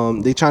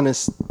 They trying to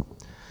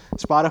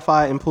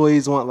Spotify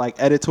employees want like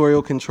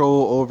editorial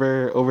control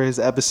over his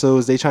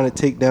episodes. They trying to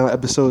take down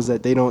episodes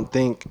that they don't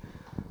think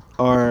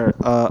are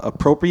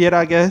appropriate.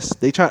 I guess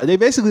they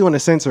basically want to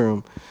censor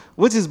him,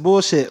 which is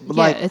bullshit. But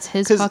Yeah, like, it's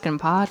his 'cause fucking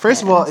podcast.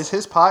 First of all, it's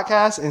his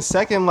podcast, and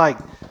second, like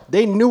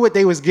they knew what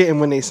they was getting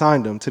when they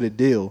signed him to the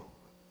deal,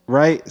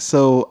 right?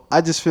 So I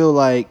just feel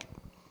like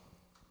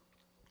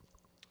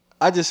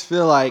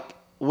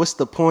what's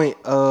the point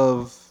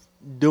of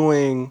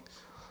doing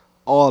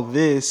all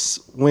this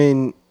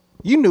when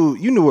you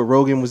knew what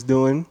Rogan was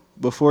doing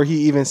before he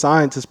even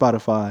signed to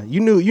Spotify? You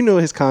knew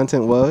what his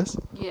content was.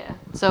 Yeah.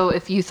 So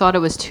if you thought it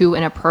was too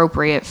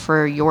inappropriate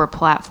for your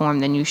platform,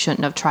 then you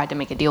shouldn't have tried to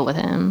make a deal with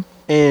him.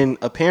 And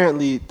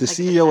apparently the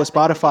CEO of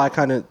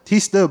Spotify he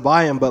stood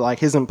by him, but like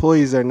his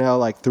employees are now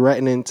like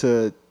threatening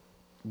to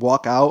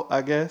walk out,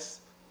 I guess.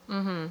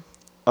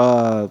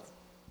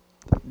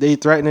 They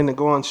threatening to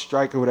go on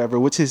strike or whatever,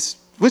 which is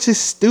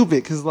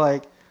stupid because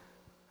like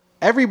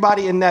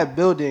everybody in that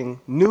building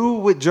knew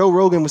what Joe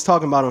Rogan was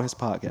talking about on his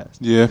podcast.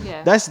 Yeah.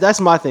 Yeah.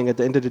 That's my thing at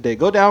the end of the day.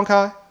 Go down,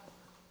 Kai.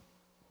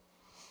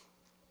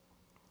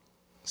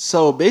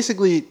 So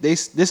basically,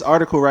 this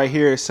article right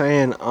here is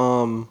saying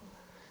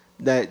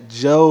that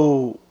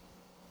Joe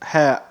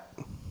had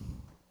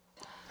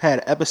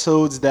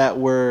episodes that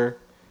were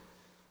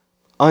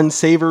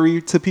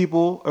unsavory to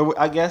people, or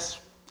I guess,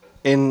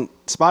 and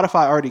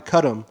Spotify already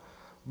cut them.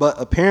 But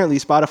apparently,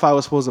 Spotify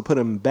was supposed to put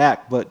them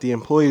back, but the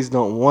employees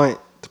don't want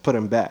to put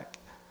them back.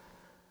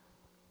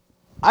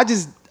 I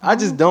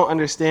just don't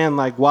understand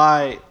like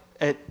why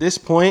at this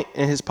point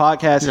in his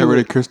podcast, Yeah, rid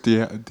of Chris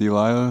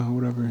D'Elia or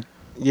whatever.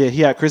 yeah,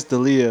 he had Chris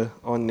D'Elia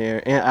on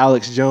there and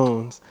Alex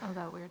Jones. Oh,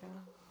 that weirdo.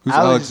 Who's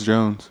Alex- Alex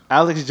Jones?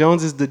 Alex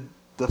Jones is the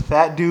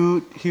fat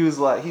dude. He'd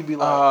be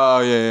like,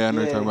 Oh, yeah. I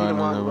know yeah, you're talking he the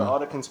about. one with all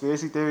the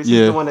conspiracy theories. Yeah.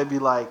 He's the one that be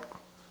like,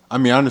 I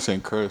mean, I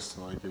understand curse.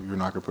 Like, if you're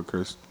not gonna put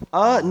curse.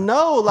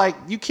 No, like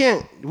you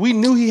can't. We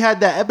knew he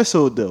had that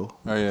episode though.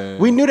 Oh yeah.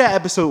 We knew that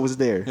episode was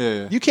there.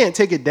 Yeah. You can't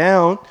take it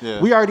down.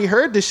 Yeah. We already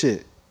heard the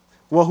shit.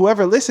 Well,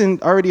 whoever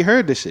listened already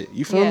heard the shit.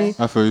 You feel Yeah. me?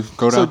 I feel you.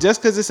 Go So down.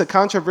 just because it's a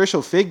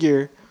controversial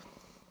figure,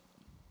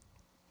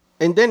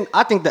 and then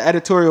I think the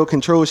editorial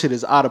control shit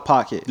is out of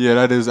pocket. Yeah,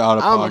 that is out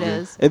of It pocket.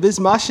 is. If it's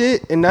my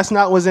shit and that's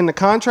not what's in the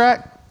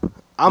contract,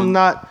 I'm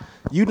not.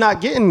 You not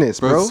getting this,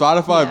 But bro.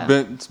 Spotify,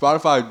 Yeah.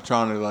 Spotify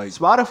trying to like.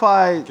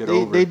 Spotify, Get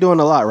over they it. doing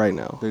a lot right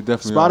now. They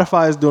definitely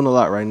Spotify is doing a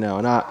lot right now,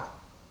 and I think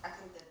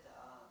that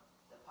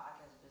the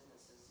podcast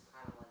business is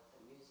kind of like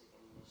the music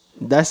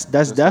industry. that's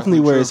That's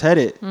definitely where true. it's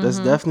headed. That's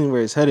definitely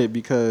where it's headed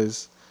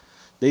because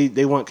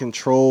they want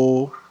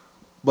control.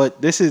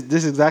 But this is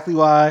exactly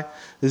why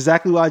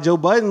Joe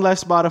Budden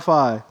left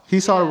Spotify. He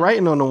saw the Yeah.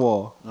 writing on the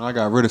wall. And I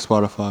got rid of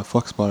Spotify.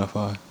 Fuck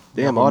Spotify.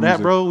 Damn, Apple all that,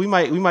 Music. bro. We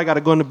might got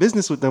to go into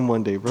business with them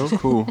one day, bro.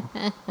 Cool.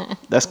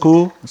 That's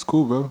cool. It's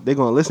cool, bro. They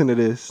gonna listen to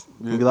this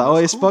and be Yeah, like, "Oh,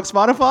 it's it's fuck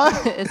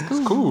Spotify." It's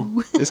cool.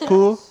 Cool. It's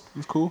cool.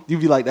 It's cool. You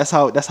be like, "That's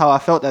how I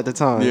felt at the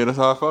time." Yeah, that's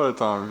how I felt at the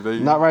time. They,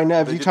 Not right now.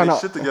 If they you get tryna- their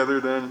shit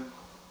together, then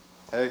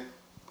hey,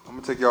 I'm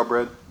gonna take y'all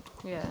bread.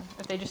 Yeah.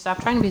 If they just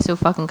stop trying to be so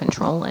fucking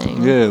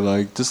controlling. Yeah,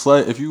 like just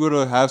like if you were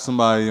to have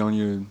somebody on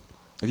your,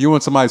 if you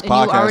want somebody's And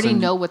podcast, you already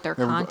and know what their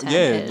everybody- content yeah,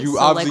 is. you So,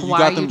 obviously like, you why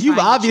got are them. you You've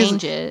trying to obviously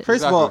change it.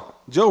 First of Exactly. all,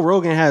 Joe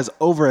Rogan has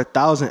over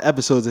 1,000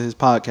 episodes of his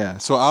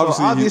podcast. So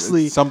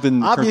obviously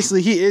something-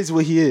 obviously he is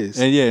what he is.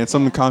 and yeah, and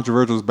something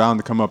controversial is bound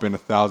to come up in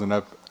 1,000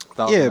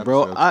 Yeah,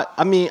 bro. episodes.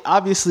 I mean,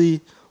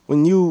 obviously,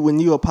 when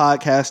you a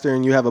podcaster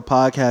and you have a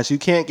podcast, you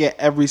can't get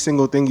every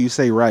single thing you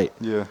say right.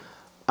 Yeah,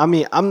 I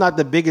mean, I'm not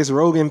the biggest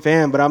Rogan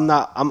fan, but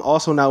I'm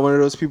also not one of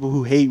those people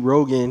who hate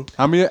Rogan.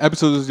 how many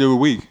episodes does he do a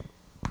week?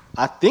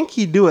 I think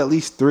he do at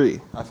least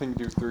 3. I think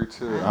you do 3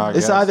 too.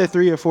 It's either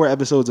 3 or 4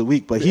 episodes a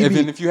week, but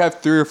If you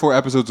have 3 or 4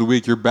 episodes a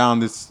week, you're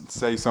bound to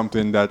say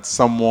something that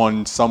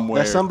someone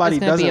somewhere. that somebody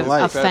It's gonna be doesn't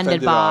like. offended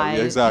Offended by. by,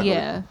 yeah, exactly.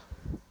 Yeah.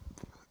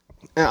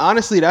 And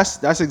honestly,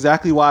 that's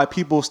exactly why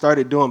people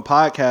started doing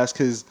podcasts,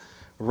 because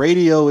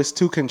radio is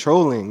too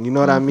controlling. You know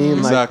what I mean?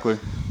 Exactly.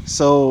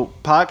 So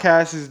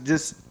podcast is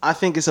just, I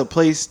think it's a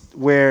place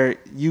where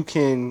you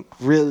can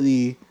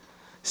really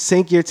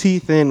sink your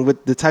teeth in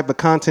with the type of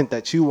content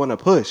that you want to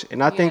push.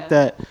 And I think Yeah.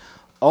 that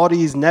all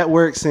these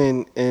networks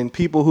and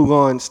people who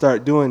go and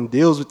start doing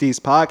deals with these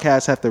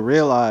podcasts have to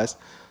realize,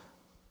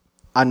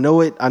 I know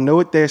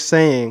what they're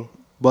saying,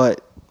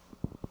 but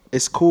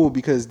it's cool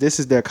because this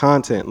is their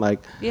content. Like,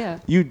 Yeah.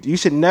 you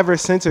should never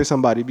censor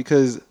somebody,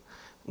 because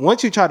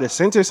once you try to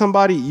censor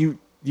somebody,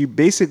 you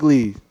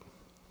basically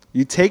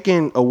you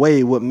taking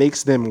away what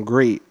makes them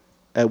great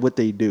at what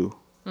they do.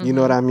 You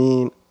know what I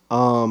mean?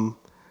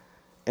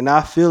 And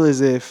I feel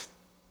as if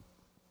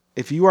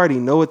you already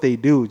know what they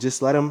do,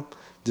 just let them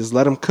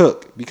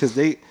cook, because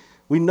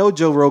we know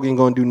Joe Rogan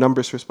going to do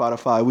numbers for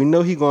Spotify. We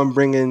know he going to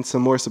bring in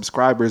some more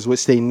subscribers,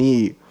 which they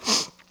need.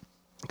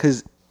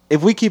 Because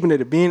if we keeping it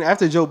a bean,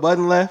 after Joe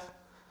Budden left,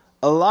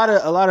 a lot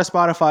of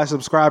Spotify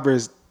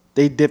subscribers,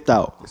 they dipped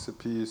out. It's a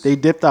piece. They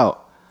dipped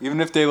out.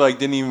 Even if they like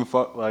didn't even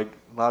fuck, like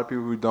a lot of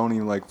people who don't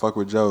even like fuck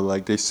with Joe,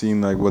 like they seen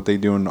like what they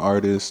do in the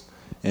artist,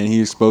 and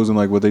he exposing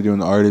like what they do in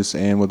the artists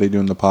and what they do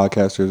in the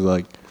podcasters.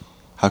 Like,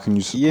 how can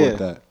you support Yeah.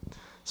 that?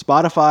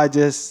 Spotify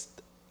just,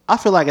 I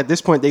feel like at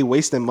this point they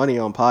wasting money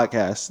on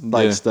podcasts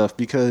like Yeah. stuff,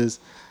 because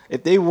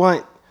if they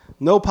want,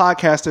 no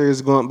podcaster is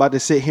about to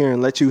sit here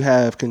and let you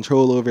have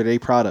control over their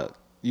product.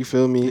 You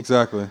feel me?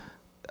 Exactly.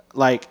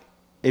 Like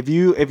if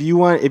you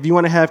want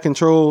to have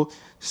control,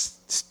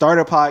 start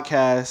a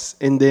podcast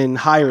and then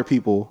hire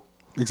people.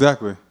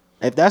 Exactly.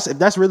 If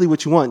that's really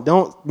what you want,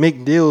 don't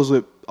make deals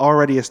with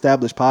already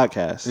established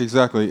podcasts.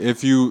 Exactly.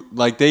 If you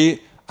like, I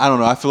don't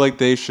know. I feel like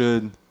they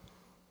should,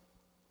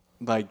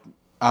 like,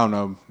 I don't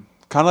know,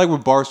 kind of like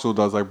what Barstool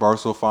does. Like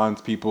Barstool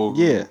finds people.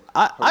 who- Yeah,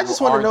 I who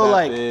just want to aren't know, that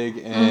like,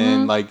 big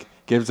and like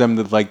gives them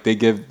they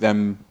give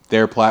them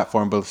their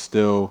platform, but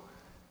still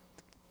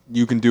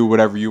you can do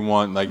whatever you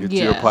want. Like it's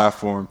your Yeah.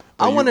 platform.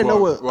 I want to know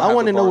what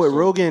Barstool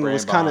Rogan brand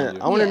was kind behind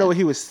of. you. I want to know Yeah. what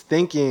he was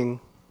thinking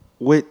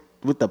with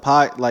the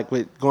pod, like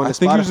with going I to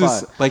think Spotify. he was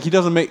just like, he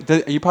doesn't make.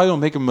 You probably don't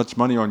make him much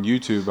money on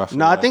YouTube. I feel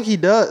No, I like. think he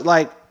does.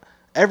 Like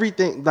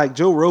everything, like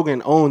Joe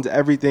Rogan owns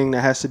everything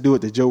that has to do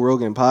with the Joe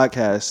Rogan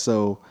podcast.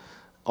 So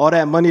all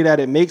that money that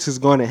it makes is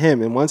going to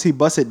him. And once he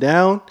busts it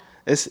down,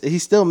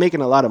 he's still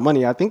making a lot of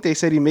money. I think they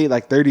said he made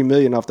like $30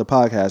 million off the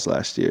podcast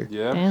last year.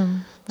 Yeah.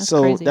 Damn. That's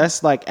so crazy.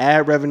 that's like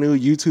ad revenue,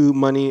 YouTube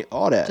money,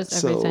 all that. just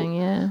so everything.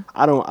 Yeah.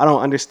 I don't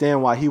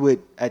understand why he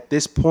would at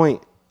this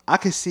point. I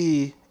could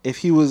see if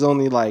he was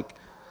only like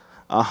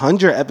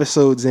 100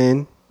 episodes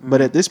in,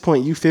 but at this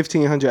point you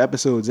 1,500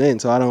 episodes in.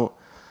 So I don't,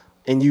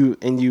 and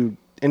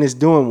it's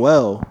doing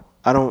well.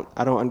 I don't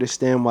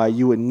understand why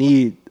you would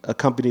need a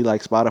company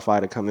like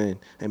Spotify to come in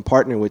and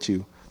partner with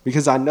you,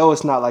 because I know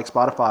it's not like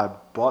Spotify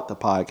bought the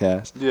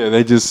podcast. Yeah,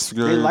 they just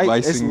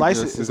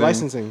It's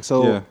licensing.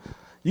 So Yeah.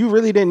 you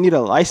really didn't need a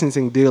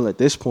licensing deal at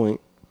this point.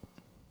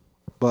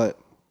 But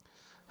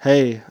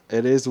Hey,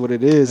 it is what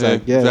it is, Hey, I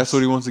if guess. that's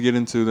what he wants to get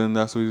into, then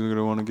that's what he's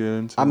gonna want to get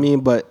into. I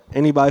mean, but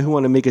anybody who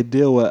want to make a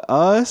deal with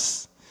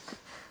us,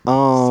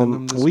 Send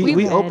them this we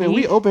way. open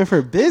Ready.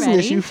 for business.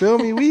 ready. You feel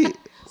me?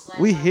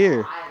 We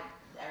here.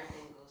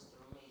 Everything goes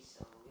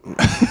through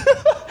me,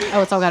 so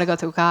Oh, it's all got to go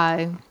through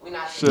Kai. we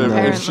not shit, No. if,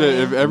 Apparently. shit,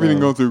 if everything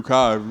goes through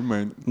Kai, we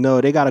might.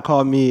 No, they gotta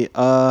call me.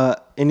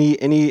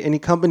 Any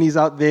companies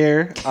out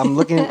there? I'm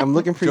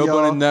looking for Joe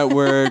y'all. Budden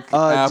Network,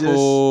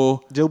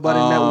 Apple, Joe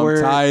Budden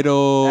Network,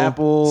 Tidal,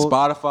 Apple,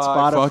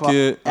 Spotify, fuck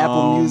it,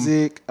 Apple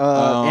Music,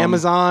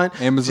 Amazon.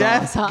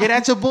 Amazon. Jeff, get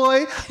at your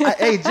boy.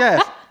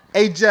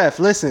 Hey Jeff,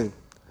 listen,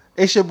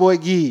 it's your boy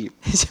Gee.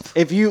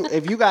 If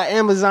you got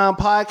Amazon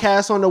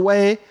podcasts on the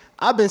way,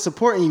 I've been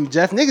supporting you,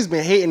 Jeff. Niggas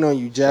been hating on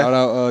you, Jeff. Shout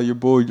out your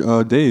boy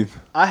Dave.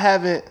 I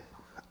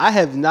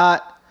have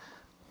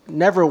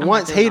never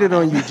once doing hated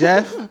all on you,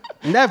 Jeff.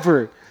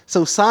 Never.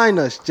 So sign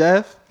us,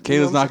 Jeff.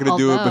 Kayla's not gonna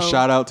do it, but Although-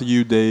 shout out to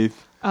you, Dave.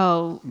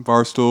 Oh,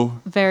 Barstool.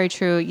 very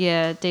true.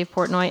 Yeah, Dave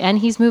Portnoy. And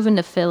he's moving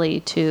to Philly,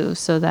 too.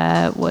 So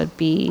that would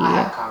be I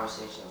had a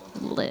conversation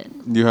with lit.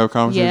 You have a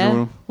conversation with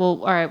Yeah. him? Well,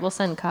 all right. We'll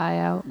send Kai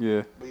out.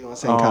 Yeah. We gonna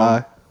sing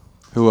Kai.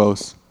 Who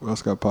else? Who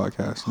else got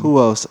podcasts? Who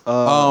else?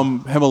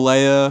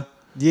 Himalaya.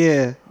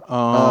 Yeah.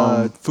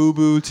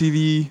 Fubu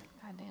TV.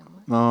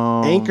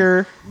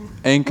 Anchor.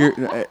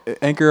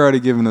 Anchor already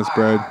giving us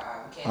bread.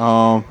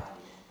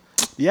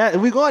 Yeah,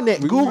 we going there.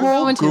 Google.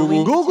 going to. We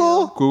need to.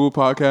 Google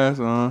Podcast.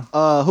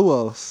 Who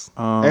else?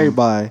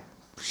 Everybody.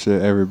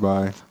 Shit,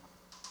 everybody.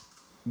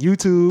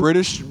 YouTube.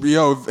 British,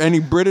 if any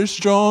British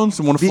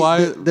Jones want to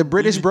fly the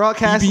British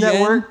Broadcast BBN?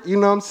 Network. You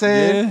know what I'm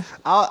saying? Yeah.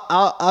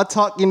 I'll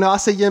talk. I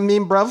say you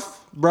mean bruv.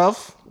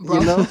 You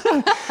know.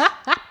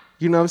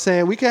 You know what I'm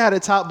saying? We could have a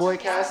Top Boy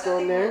cast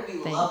on there. be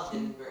loved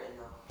in Britain,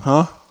 though.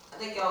 Huh? I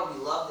think y'all would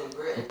be loved in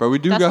Britain. But we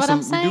do That's got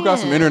what some. I'm We do got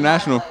some saying.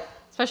 international.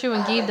 Especially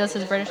when Gabe does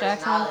his British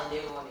accent. Scotland, they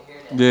would want to hear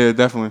that. Yeah,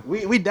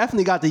 definitely. We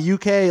definitely got the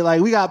UK. Like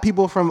we got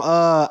people from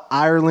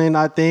Ireland,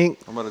 I think.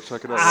 I'm about to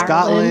check it out.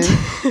 Ireland.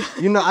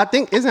 Scotland. I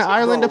think isn't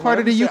Ireland a part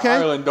of the UK?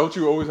 Ireland, don't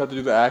you always have to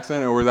do the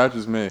accent, or is that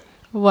just me?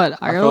 What,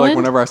 I feel like Ireland?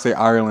 whenever I say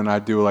Ireland, I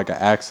do like an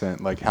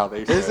accent, like how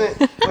they say.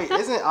 it.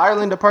 Isn't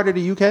Ireland a part of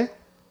the UK?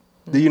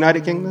 The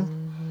United Kingdom?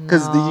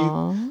 Because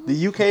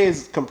the UK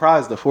is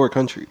comprised of 4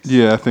 countries.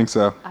 Yeah, I think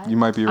so. You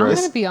might be I'm right.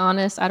 going to be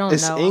honest. I don't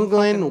It's know.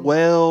 England,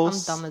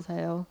 Wales. I'm dumb as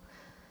hell.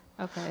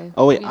 Okay.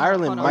 Oh, wait, We-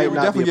 Ireland hold on. might We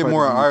not definitely be a get part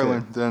more of of the UK.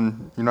 Ireland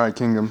than United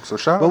Kingdom. So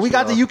shout out. But we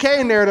got the UK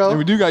in there though. And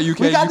we do got UK.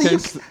 We got the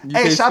UK's UK.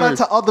 Hey, shout out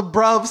to all the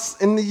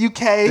bruvs in the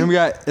Then UK. we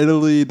got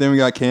Italy. Then we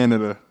got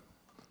Canada.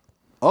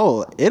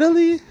 Oh,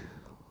 Italy?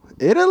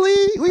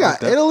 We got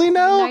Def- Italy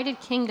now? United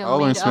Kingdom I'll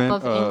made learn up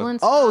of Span- England,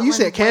 Oh, you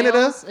said Scotland, Canada?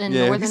 Wales, and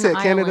Yeah. You Northern said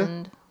Canada?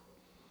 Ireland.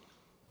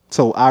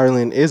 So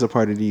Ireland is a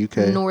part of the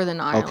UK. Northern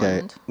Okay.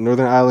 Ireland.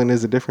 Northern Ireland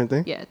is a different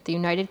thing? Yeah, the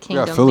United got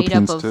Kingdom made up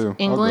Philippines, of too. I'll go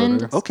England,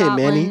 there. Okay,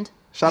 Scotland, Manny.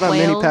 Shout out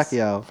Manny Wales,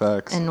 Pacquiao.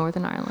 Facts. and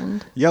Northern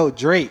Ireland. Yo,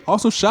 Drake.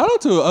 Also, shout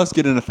out to us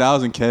getting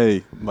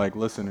 1,000K like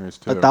listeners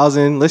too.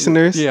 1,000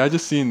 listeners. Yeah, I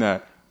just seen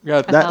that. We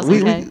got That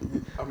we,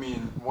 1,000K. I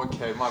mean,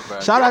 1K. My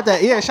bad. shout out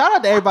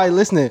to everybody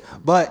listening.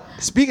 But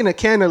speaking of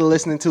Canada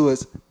listening to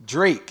us,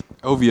 Drake.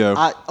 OVO.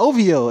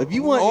 OVO. If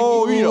you want,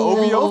 Oh, if we need an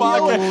OVO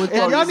podcast.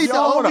 If y'all need the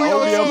want an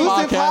OVO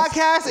exclusive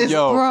podcast, it's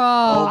Yo, Bro.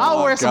 I'll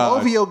my wear some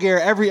God. OVO gear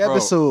every Bro,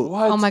 episode.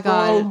 what, Oh my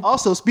God. bro?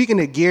 Also, speaking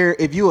of gear,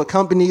 if you a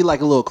company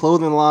like a little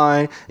clothing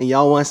line and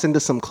y'all want to send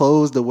us some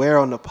clothes to wear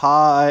on the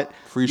pod,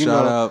 Free you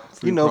shout know, out,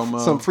 free promo.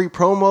 some free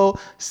promo,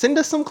 send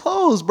us some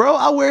clothes, bro.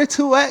 I wear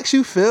 2X,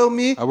 you feel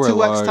me? I wear 2X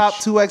large. top,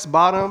 2X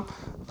bottom.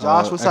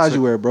 Josh, what size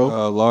you wear,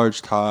 bro?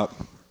 Large top,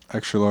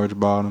 extra large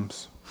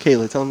bottoms.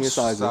 Kayla, tell me your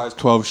size. Size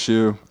 12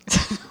 shoe.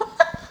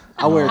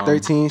 I wear a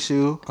 13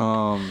 shoe.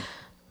 I'm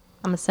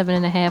a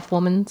 7.5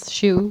 woman's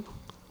shoe.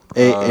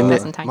 Hey, and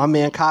Nice and tight. my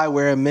man Kai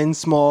wear a men's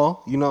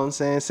small. You know what I'm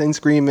saying?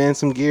 Sunscreen man,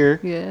 some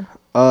gear. Yeah.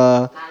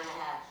 9.5.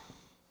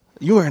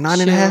 You wear a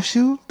 9.5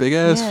 shoe? Big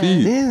ass Yeah.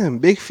 feet. Damn,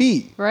 big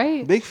feet.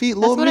 Right? Big feet, That's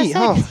little what meat,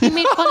 I said. huh? He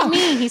made fun of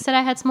me. He said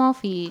I had small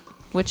feet,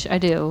 which I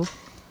do.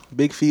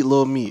 Big feet,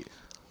 little meat.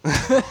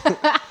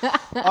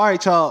 All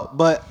right, y'all.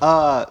 But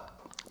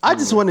I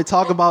just want to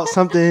talk about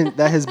something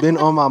that has been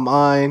on my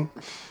mind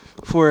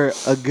for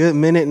a good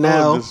minute I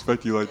now. wouldn't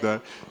disrespect you like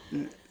that.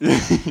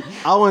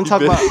 I want to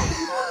talk about.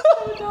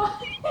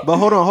 But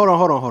hold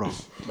on.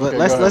 But Okay,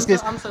 let's go ahead.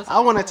 get. I'm so sorry. I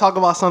want to talk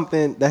about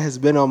something that has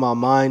been on my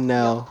mind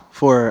now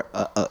for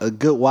a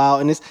good while,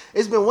 and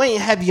it's been weighing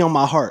heavy on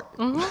my heart.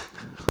 Mm-hmm.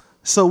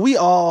 So we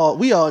all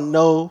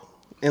know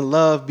and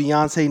love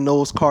Beyonce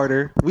Knowles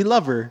Carter. We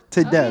love her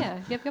to Oh,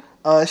 death. yeah.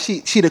 Yep.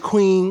 She the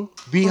queen.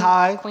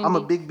 Beehive. Queen I'm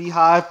a bee. big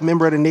Beehive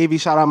member of the Navy.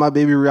 Shout out my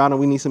baby Rihanna.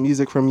 We need some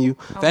music from you.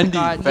 Oh my Fendi.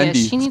 God, Fendi. Yeah, she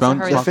needs to Spell-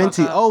 hurry The the fuck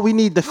Fenty. up. Oh, we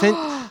need the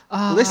Fenty.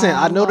 Listen,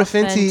 I know the love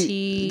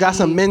Fenty Fenty. got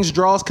some men's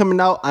draws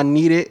coming out. I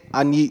need it.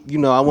 I need,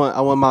 I want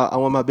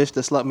my bitch to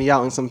slut me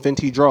out in some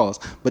Fenty draws.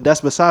 But that's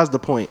besides the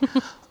point.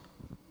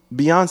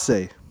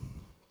 Beyonce.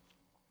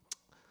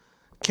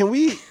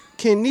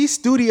 Can these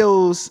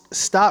studios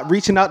stop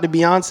reaching out to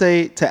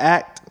Beyonce to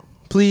act,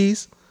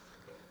 please?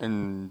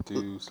 And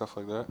do stuff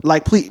like that.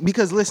 Like, please,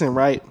 because listen,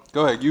 right?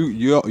 Go ahead.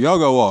 Y'all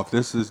go off.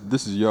 This is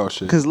y'all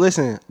shit. Because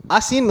listen, I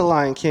seen The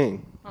Lion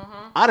King.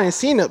 I didn't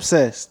seen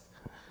Obsessed.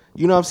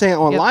 You know what I'm saying?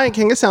 On Yep. Lion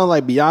King, it sounded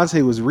like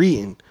Beyonce was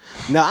reading.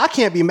 Now, I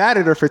can't be mad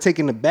at her for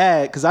taking the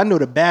bag because I know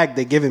the bag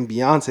they giving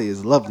Beyonce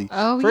is lovely.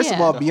 Oh, First of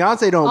yeah. all,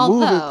 Beyonce don't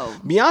Although-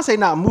 move. Beyonce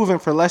not moving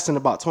for less than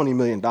about $20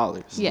 million.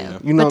 Yeah.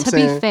 You know but what I'm to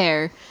saying? be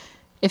fair,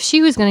 if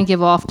she was going to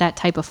give off that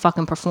type of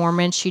fucking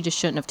performance, she just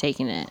shouldn't have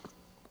taken it.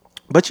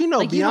 But you know,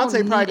 Like, you Beyonce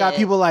don't probably need got it.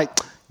 people like,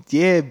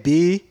 yeah,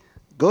 B,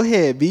 go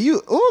ahead, B.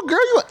 Oh, girl,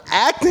 you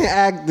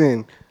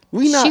acting.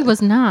 She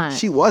was not.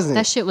 She wasn't.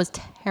 That shit was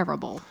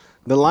terrible.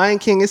 The Lion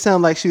King, it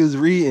sounded like she was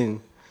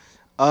reading.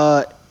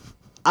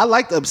 I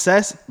liked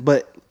Obsessed,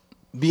 but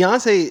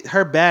Beyonce,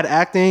 her bad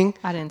acting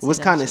I didn't see was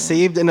that kind of shit.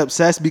 saved in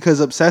Obsessed because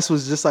Obsessed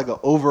was just like an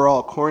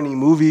overall corny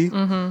movie.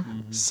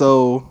 Mm-hmm.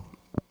 So,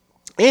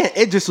 and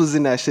Idris was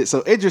in that shit,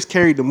 so Idris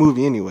carried the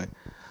movie anyway.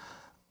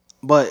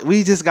 But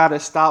we just gotta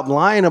stop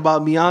lying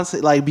about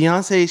Beyonce. Like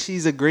Beyonce,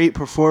 she's a great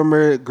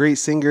performer, great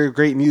singer,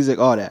 great music,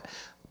 all that.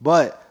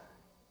 But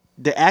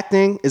the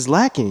acting is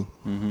lacking.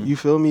 You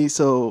feel me?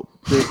 So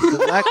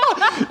the lack.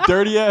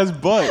 Dirty ass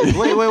butt.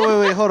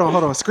 Wait, hold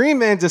on. Scream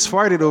Man just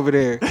farted over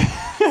there.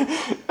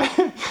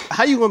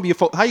 How you gonna be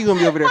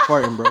over there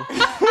farting, bro?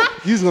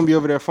 You just gonna be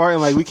over there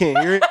farting like we can't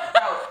hear it?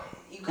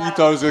 You thought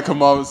it was gonna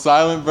come out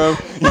silent, bro?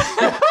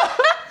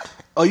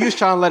 Oh, you was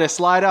trying to let it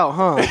slide out,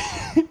 huh?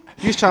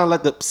 You was trying to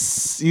let the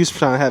psst, you was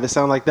trying to have it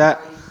sound like that?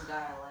 You just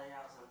gotta let it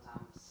out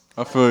sometimes.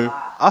 I feel you.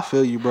 I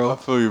feel you, I bro.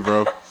 feel you,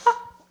 bro.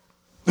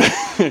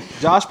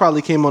 Josh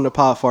probably came on the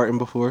pod farting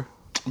before.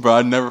 Bro,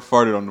 I never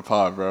farted on the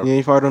pod, bro. You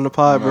ain't farted on the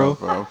pod, No,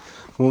 bro.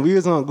 When we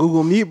was on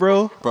Google Meet,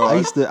 bro, Bro, I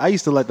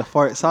used to let the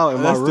farts out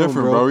in That's my room,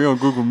 different, bro. We on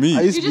Google Meet.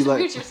 I used to be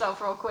like, yourself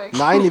real quick.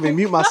 no, I didn't even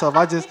mute myself.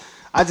 I just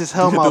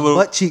held Hit my the little-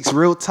 butt cheeks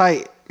real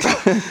tight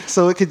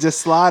so it could just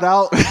slide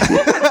out.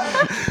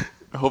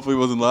 Hopefully it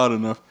wasn't loud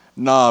enough.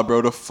 Nah,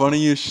 bro, the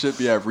funniest shit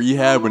be at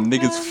rehab when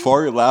niggas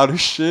fart loud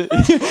as shit.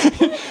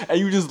 And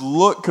you just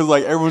look, because,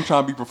 like, everyone's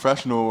trying to be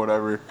professional or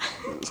whatever.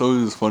 So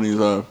it's just funny as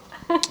hell.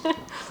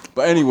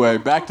 But anyway,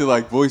 back to,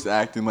 like, voice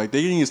acting. Like,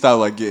 they need to stop,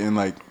 like, getting,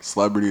 like,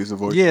 celebrities to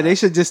voice Yeah, they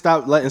should just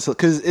stop letting,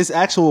 because it's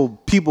actual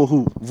people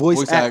who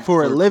voice act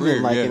for a living,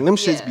 career, like, yeah. and them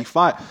shits Yeah. be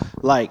fire.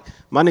 Like,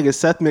 my nigga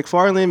Seth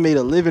MacFarlane made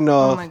a living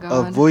off my of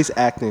God. voice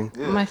acting.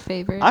 My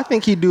favorite. I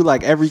think he do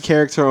like every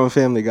character on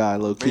Family Guy,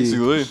 low key.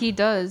 Basically. He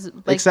does.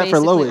 Like, Except for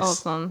basically Lois. all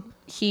of them.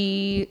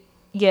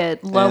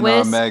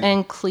 Lois Meg.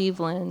 and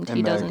Cleveland And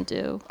he Meg. doesn't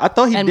do. I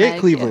thought he And did Meg,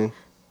 Cleveland.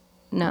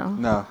 No.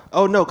 No.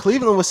 Oh no,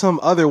 Cleveland was some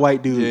other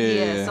white dude.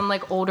 Yeah. Yeah, some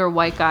like older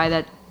white guy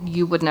that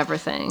you would never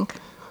think.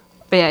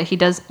 But yeah, he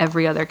does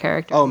every other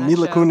character. Oh, in that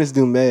Mila show. Kunis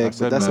do Meg, but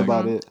said that's Meg.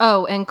 about it.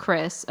 Oh, and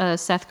Chris.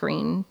 Seth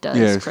Green does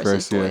Yeah, it's Chris's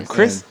Chris, yeah. voice.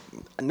 Chris,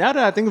 now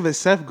that I think of it,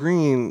 Seth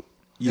Green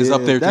He's yeah,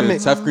 up there, that too.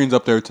 make- Seth Green's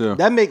up there, too.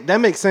 That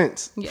makes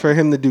sense Yeah. for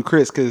him to do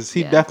Chris because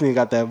he Yeah. definitely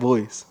got that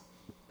voice.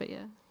 But yeah.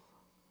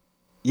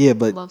 Yeah,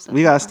 but Love Seth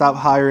we gotta MacFarlane. stop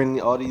hiring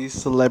all these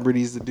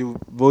celebrities to do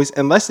voice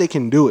unless they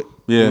can do it.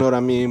 Yeah. You know what I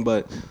mean?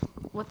 But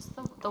What's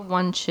the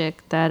one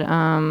chick that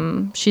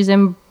she's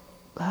in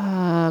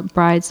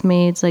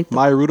Bridesmaids, like the,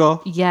 Maya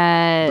Rudolph,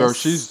 yes. Bro,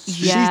 she's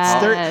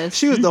yes.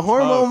 she was the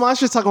hormone mom.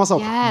 She was talking about some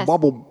Yes.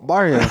 bubble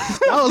barrier.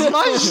 That was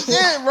my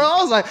shit, bro. I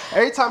was like,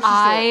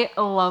 I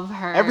love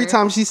her. every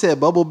time she said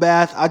bubble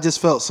bath, I just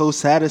felt so yeah,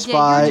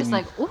 satisfied. you're just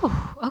like, ooh,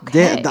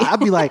 okay. Damn, I'd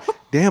be like,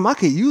 damn, I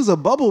could use a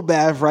bubble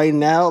bath right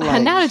now.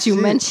 Like, Now that you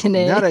shit. mention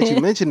it. Now that you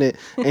mention it,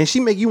 and she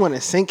make you want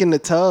to sink in the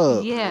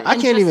tub. yeah, I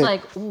and can't just even.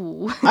 like,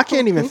 ooh. I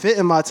can't even fit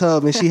in my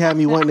tub, and she had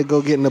me wanting to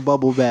go get in the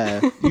bubble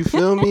bath. You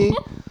feel me?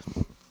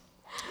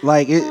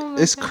 Like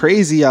it's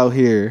crazy out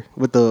here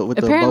with the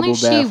Apparently,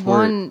 bubble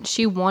bath.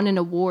 she won an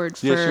award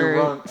for Yeah, she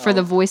won, for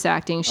the voice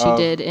acting she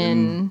did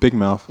in Big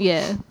Mouth.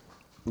 yeah.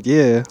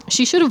 Yeah,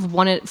 She should have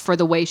won it for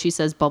the way she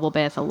says bubble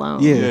bath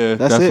alone. yeah, Yeah,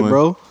 that's definitely. it,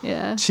 bro.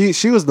 Yeah.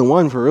 She was the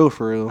one for real,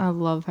 for real. I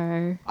love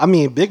her. I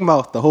mean, Big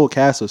Mouth, the whole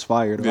cast was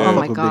fired. Yeah. Oh I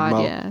my Big god,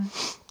 Mouth. yeah.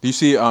 Do you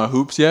see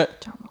Hoops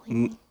yet?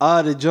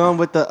 The John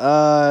with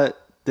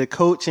the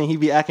coach and he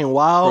be acting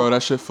wild. Bro,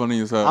 that shit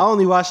funny as I hell.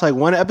 only watched like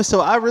one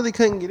episode. I really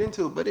couldn't get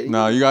into it, but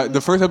Nah, you got the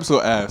first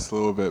episode ass a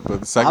little bit, but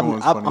the second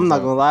one's funny. I'm not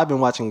gonna lie. I've been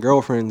watching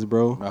Girlfriends,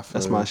 bro. I feel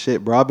That's you. my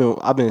shit, bro. I've been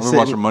I've been sitting,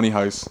 watching Money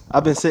Heist.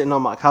 I've been sitting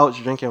on my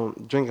couch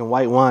drinking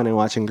white wine and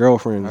watching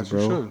Girlfriends, As you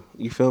bro. should.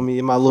 You feel me?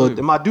 In my you.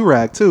 in my do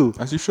rag too.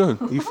 As you should.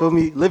 You feel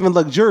me? Living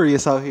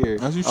luxurious out here.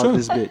 As you out should.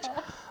 This bitch.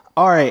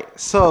 All right,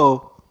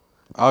 so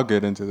I'll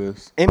get into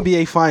this.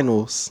 NBA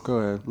Finals. Go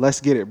ahead. Let's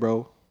get it,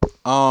 bro.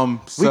 So,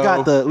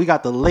 we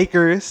got the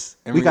Lakers.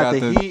 and We got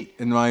the Heat.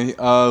 And my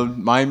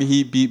Miami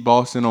Heat beat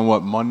Boston on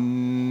what,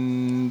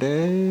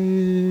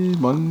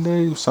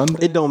 Monday,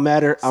 Sunday? It don't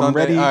matter. I'm Sunday?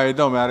 ready. All right, it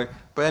don't matter.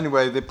 But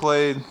anyway, they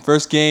played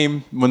first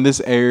game when this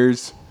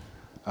airs.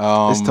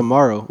 It's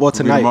tomorrow. Well,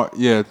 It'll be tonight.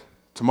 Yeah,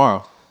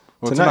 tomorrow.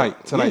 Well,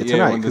 Tonight. tonight, Yeah,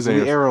 tonight, when this 'cause we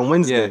airs. air on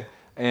Wednesday. Yeah.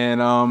 And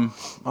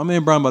my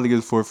man Brown about to get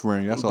his fourth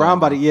ring. That's all. Brown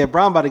about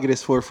to get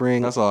his fourth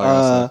ring. That's all I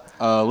gotta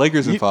say.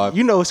 Lakers in you, 5.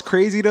 You know what's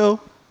crazy though?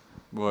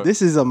 What?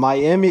 This is a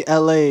Miami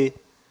LA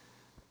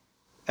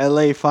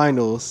LA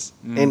finals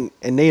and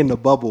they in the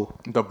bubble.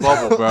 The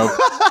bubble, bro.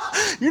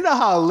 You know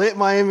how lit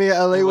Miami and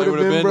LA would have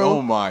been, bro?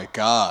 Oh my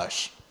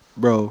gosh.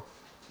 Bro.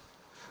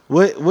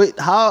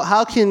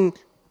 How can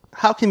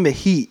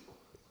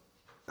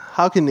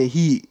the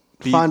Heat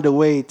find a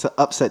way to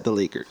upset the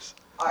Lakers?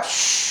 All right.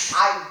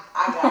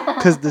 I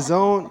got Cause the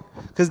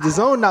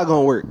zone not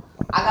gonna work.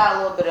 I got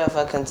a little bit of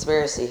a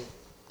conspiracy.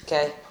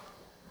 Okay,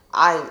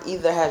 I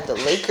either have the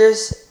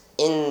Lakers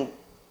in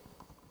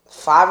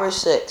 5 or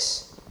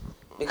 6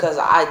 because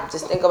I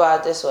just think about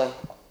it this way.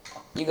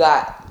 You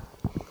got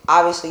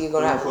obviously you're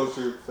gonna have. Close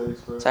to your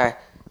face, bro. Sorry,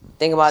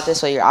 think about it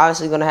this way. You're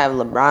obviously gonna have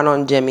LeBron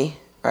on Jimmy,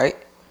 right?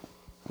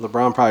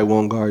 LeBron probably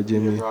won't guard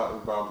Jimmy.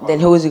 Then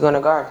who is he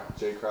gonna guard?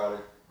 Jay Crowder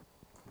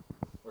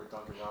or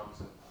Duncan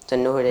Robinson.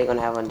 Then who are they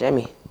gonna have on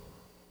Jimmy?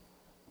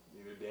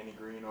 Either Danny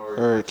Green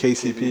or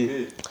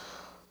KCP.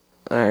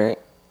 All right,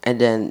 and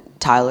then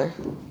Tyler.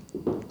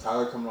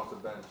 Tyler coming off the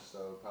bench, so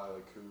probably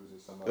like Kuz or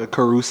somebody.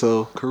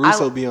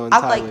 Caruso be on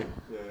Tyler.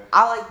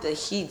 I like the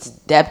Heat's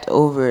depth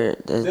over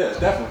the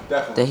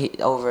Definitely. the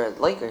Heat over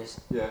Lakers.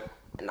 Yeah.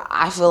 And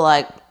I feel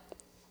like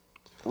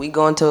we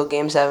go into a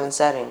Game 7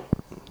 setting.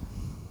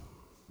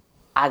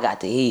 I got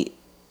the Heat.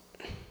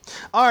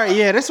 All right,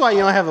 yeah, that's why you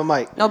don't have a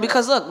mic. No,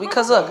 because look.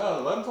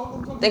 No, let him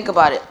talk. Think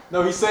about it.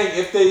 No, he's saying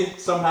if they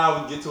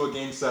somehow get to a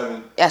Game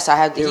 7. Yes, I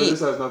have the This Heat.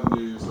 has nothing to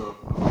do with you, so.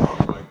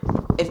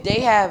 If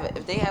they have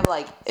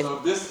like,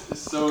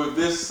 So if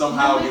this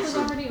somehow gets to.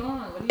 already on.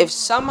 What do you if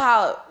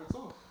somehow,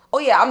 oh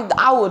yeah,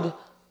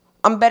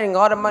 I'm betting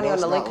all the money on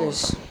the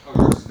Lakers. Oh,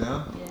 yours is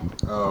down? Yeah.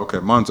 Oh, okay.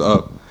 Mine's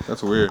up.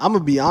 That's weird. I'm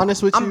gonna be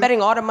honest with you. I'm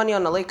betting all the money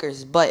on the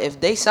Lakers. But if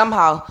they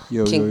somehow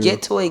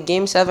get to a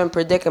Game 7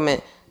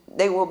 predicament,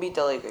 they will beat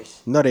the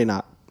Lakers. No, they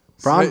not.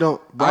 Bron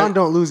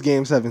don't lose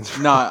Game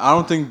 7s. Nah, I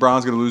don't think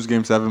Bron's gonna lose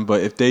Game 7.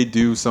 But if they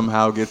do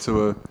somehow get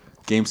to a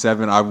Game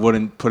 7, I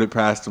wouldn't put it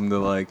past them to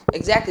like.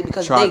 Exactly,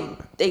 because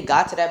they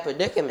got to that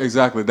predicament.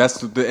 Exactly. That's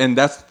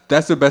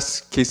the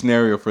best case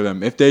scenario for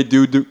them. If they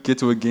do get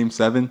to a Game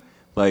 7,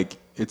 like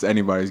it's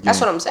anybody's game. That's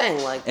what I'm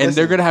saying. Like, and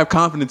they're gonna have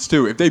confidence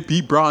too. If they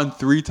beat Bron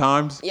 3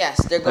 times,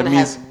 yes, they're gonna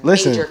means- have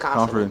Listen, major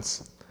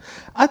confidence.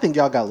 I think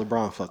y'all got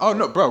LeBron fucked. oh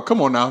no, bro,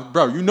 come on now,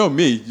 bro. You know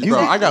me, bro.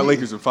 I got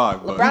Lakers in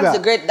 5. But LeBron's got- the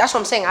great. That's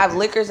what I'm saying. I have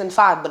Lakers in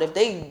 5, but if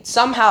they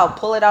somehow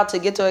pull it out to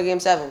get to a Game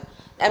 7,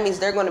 that means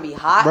they're going to be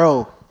hot.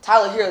 Bro.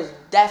 Tyler Hero's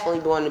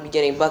definitely going to be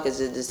getting buckets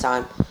at this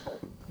time.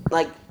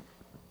 Like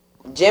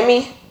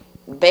Jimmy,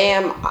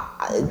 Bam,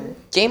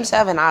 Game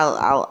 7.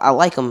 I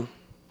like him.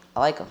 I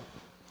like him.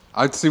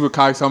 I'd see what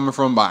Kai's coming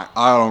from, but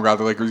I don't got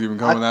the Lakers even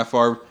coming that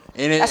far.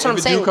 And That's what I'm if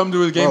it saying. do come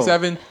to a Game Bro,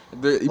 7,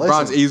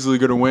 Bron's easily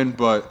gonna win.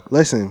 But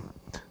Listen,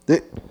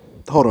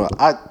 hold on.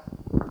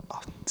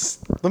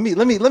 Let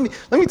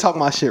me talk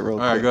my shit real all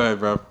quick. right, go ahead,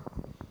 bro.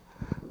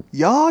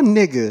 Y'all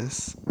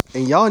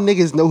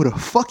niggas know who the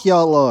fuck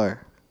y'all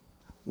are.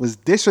 Was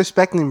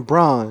disrespecting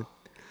Bron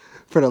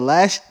for the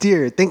last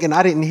year, thinking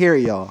I didn't hear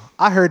y'all.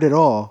 I heard it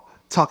all.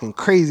 Talking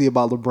crazy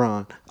about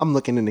LeBron. I'm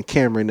looking in the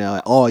camera now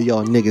at all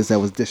y'all niggas that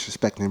was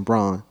disrespecting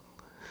Bron.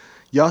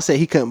 Y'all said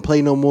he couldn't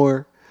play no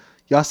more.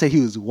 Y'all said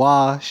he was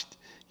washed.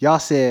 Y'all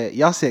said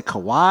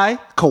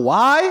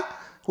Kawhi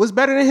was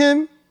better than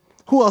him.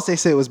 Who else they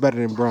said was better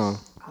than Bron?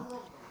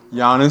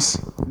 Giannis,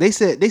 They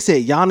said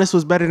Giannis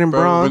was better than bro,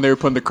 Bron. when they were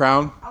putting the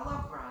crown. I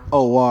love Bron.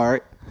 Oh, all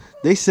right.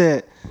 They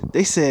said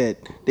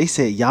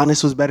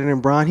Giannis was better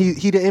than Bron. He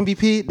the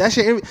MVP. That's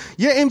your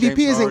MVP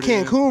is in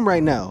James Harden. Cancun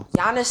right now.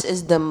 Giannis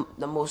is the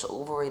most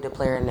overrated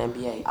player in the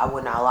NBA. I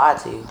would not lie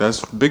to you.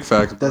 That's big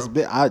facts, bro. That's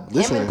big. Him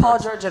Listen. and Paul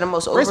George are the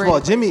most overrated. First of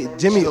all, players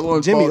Jimmy in the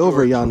NBA. Paul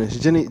over George.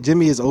 Giannis.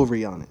 Jimmy is over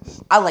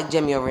Giannis. I like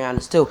Jimmy over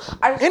Giannis too.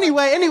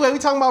 Anyway, we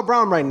talking about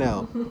Bron right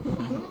now.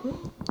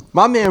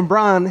 My man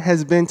Bron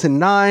has been to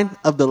 9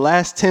 of the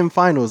last 10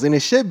 finals, and it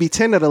should be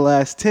 10 of the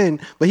last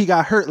 10, but he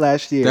got hurt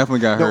last year.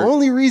 Definitely got hurt. The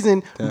only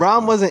reason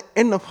Bron wasn't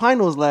in the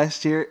finals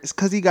last year is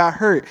because he got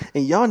hurt,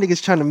 and y'all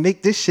niggas trying to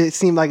make this shit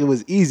seem like it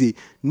was easy.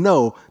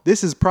 No,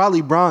 this is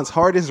probably Bron's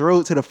hardest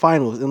road to the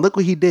finals, and look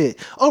what he did.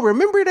 Oh,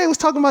 remember they was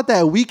talking about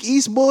that weak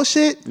East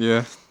bullshit?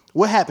 Yeah,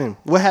 What happened?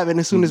 What happened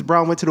as soon as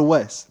Bron went to the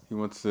West?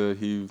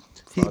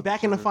 He's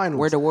back in the finals.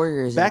 Where the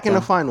Warriors Back at, in the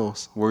though?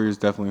 finals. Warriors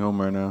definitely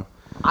home right now.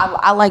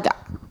 I like.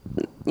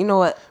 You know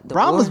what? The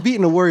Bron was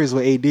beating the Warriors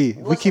with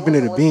AD. We keeping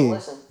it a bean.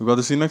 We about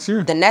to see next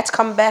year. The Nets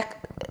come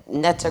back.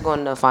 Nets are going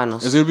to the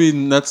finals. It's gonna be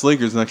Nets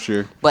Lakers next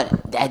year.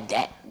 But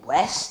that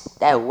West,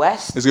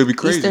 It's gonna be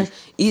crazy.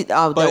 The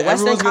But Western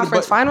everyone's gonna-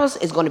 Conference Finals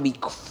is going to be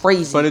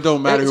crazy. But it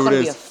don't matter It's who it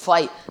gonna be is. a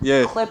fight.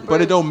 Yeah, Clippers,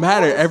 but it don't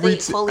matter. Golden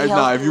State fully If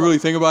healthy. you really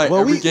think about it,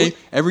 Well,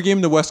 every game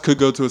in the West could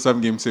go to a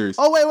 7-game series.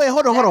 Oh wait,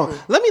 hold on.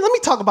 Exactly. Let me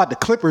talk about the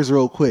Clippers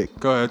real quick.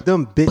 Go ahead.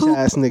 Them bitch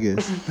ass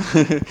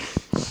niggas.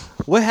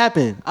 What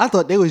happened? I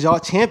thought they was y'all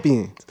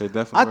champions. They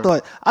definitely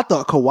were. I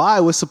thought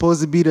Kawhi was supposed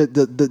to be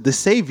the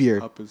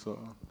savior. Up is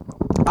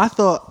I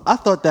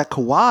thought that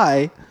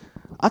Kawhi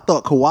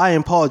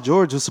and Paul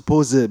George was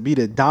supposed to be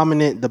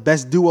the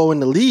best duo in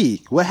the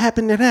league. What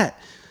happened to that?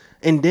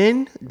 And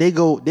then they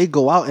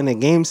go out in a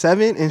game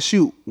 7 and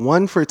shoot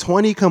 1 for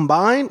 20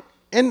 combined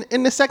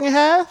in the second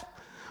half.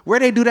 Where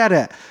they do that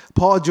at?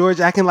 Paul George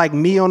acting like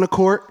me on the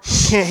court.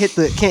 Can't hit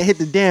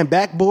the damn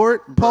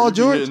backboard. Paul You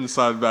George. hitting the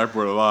side of the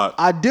backboard a lot.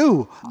 I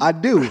do. I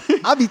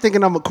be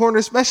thinking I'm a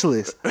corner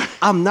specialist.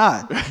 I'm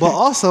not. But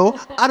also,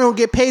 I don't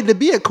get paid to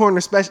be a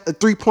corner special, a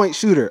 3-point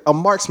shooter, a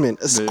marksman,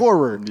 a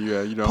scorer.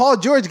 Yeah, you don't. Paul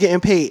George getting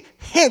paid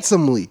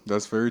handsomely.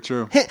 That's very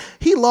true.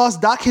 He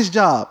lost Doc his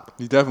job.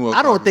 He definitely.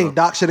 I don't think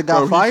Doc should have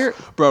got fired.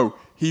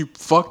 He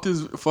fucked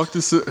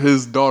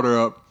his daughter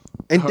up.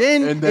 And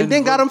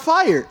then got him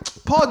fired.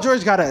 Paul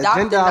George got an Doc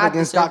agenda did out not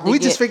against deserve Doc. to We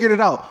just get- figured it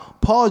out.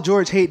 Paul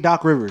George hate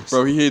Doc Rivers.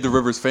 Bro, he hated the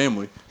Rivers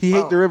family. He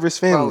hate the Rivers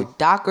family. Bro,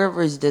 Doc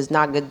Rivers does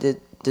not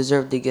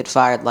deserve to get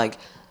fired. Like,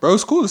 Bro,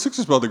 it's cool. The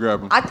Sixers about to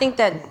grab him. I think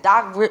that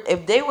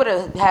if they would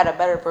have had a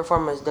better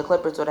performance, the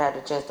Clippers would have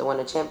had a chance to win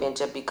the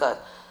championship because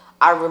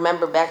I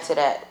remember back to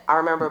that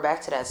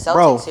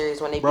Celtics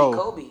series when they beat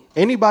Kobe.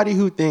 Anybody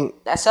who think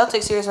That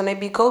Celtics series when they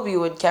beat Kobe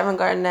with Kevin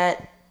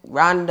Garnett,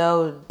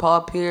 Rondo,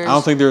 Paul Pierce. I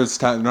don't think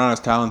they're not as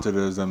talented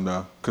as them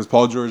though, because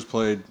Paul George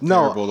played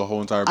terrible the whole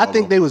entire. I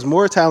think they was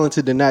more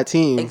talented than that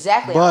team.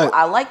 Exactly. But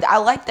I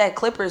like that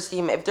Clippers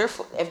team. If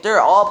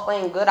they're all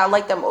playing good, I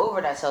like them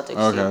over that Celtics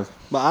Okay. team.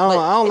 but I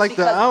don't It's like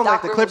because the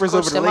Doc Rivers Clippers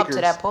over coached the them up Lakers.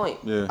 to that point.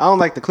 Yeah. I don't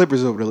like the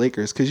Clippers over the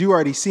Lakers because you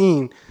already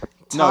seen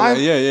No, time,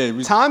 yeah.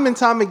 time and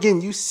time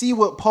again. You see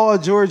what Paul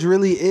George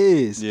really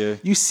is. Yeah.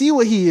 You see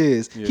what he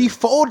is. Yeah. He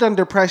fold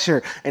under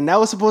pressure, and that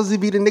was supposed to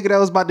be the nigga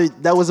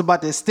that was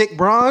about to stick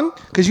Bron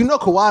because you know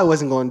Kawhi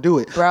wasn't going to do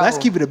it. Bro. Let's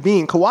keep it a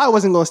bean. Kawhi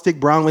wasn't going to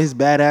stick Bron with his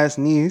badass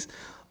knees.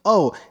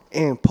 Oh,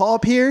 and Paul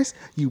Pierce,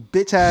 you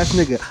bitch ass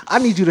nigga. I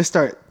need you to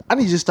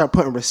start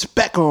putting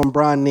respect on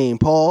Bron's name,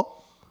 Paul.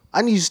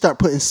 I need you to start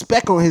putting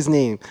spec on his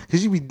name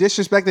because you be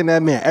disrespecting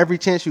that man every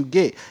chance you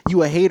get.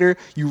 You a hater.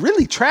 You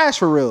really trash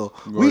for real.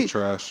 You are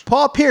trash.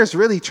 Paul Pierce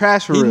really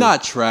trash for He's real.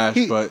 not trash,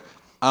 but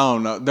I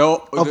don't know.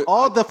 No, Of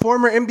all the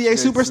former NBA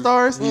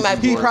superstars, He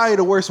might be he's worse. probably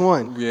the worst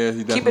one. yeah, he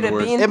Keep definitely it a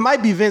worse. bean. It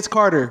might be Vince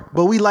Carter,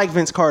 but we like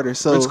Vince Carter.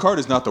 So Vince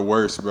Carter's not the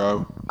worst,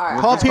 bro. All right,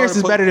 Paul Vince Pierce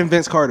Carter is better than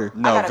Vince Carter.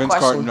 No, I got a Vince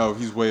Carter. question. No,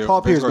 he's way.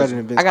 Paul Pierce Vince better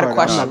than Vince I got a Carter.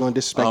 question. I'm not going to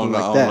I disrespect don't him know.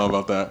 like I that. don't know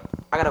about that.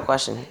 I got a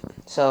question.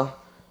 So,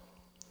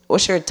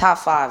 what's your top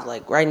 5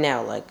 like right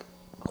now? Like,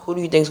 who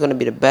do you think is going to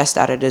be the best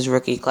out of this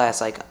rookie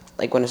class? Like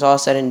when it's all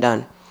said and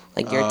done,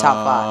 like your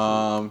top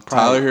 5.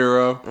 Tyler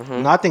Hero.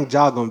 No, I think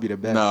Ja gonna be the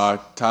best. No,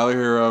 Tyler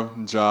Hero,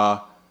 Ja.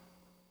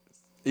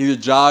 Either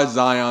Ja,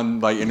 Zion,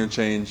 like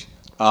interchange.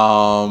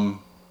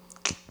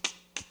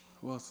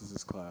 Who else is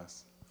this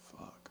class?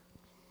 Fuck.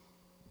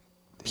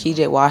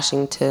 PJ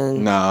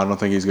Washington. No, I don't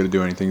think he's gonna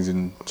do anything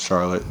in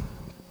Charlotte.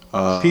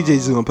 PJ's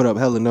just gonna put up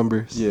hella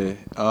numbers. Yeah.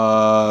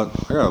 I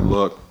gotta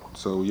look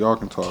so y'all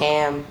can talk.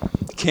 Cam.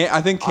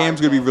 I think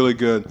Cam's gonna be really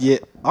good. Yeah,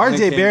 I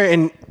think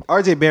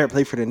RJ Barrett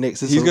played for the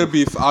Knicks. He's gonna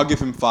be. I'll give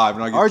him 5.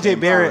 And I'll give RJ Cam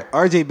Barrett.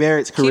 4. RJ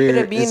Barrett's Keep career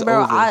it a bean, is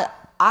bro. over.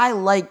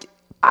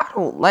 I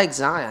don't like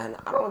Zion.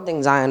 I don't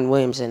think Zion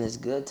Williamson is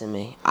good to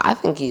me. I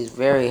think he's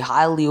very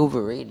highly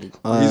overrated.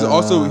 He's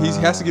also he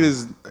has to get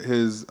his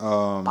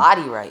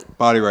Body right.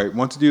 body right.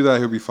 Once to do that,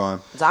 he'll be fine.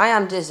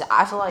 Zion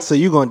I feel like So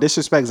you gonna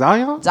disrespect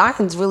Zion?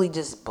 Zion's really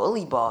just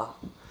bully ball.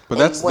 But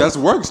And when- that's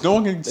works. No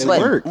one can. It But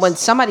works. when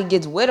somebody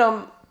gets with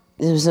him,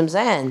 you know what I'm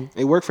saying?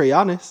 It worked for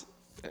Giannis.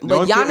 But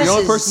only- the Giannis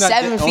only is person that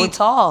 7 the only- feet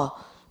tall.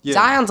 Yeah.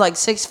 Zion's like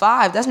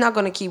 6'5". That's not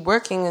going to keep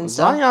working and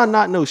stuff. Zion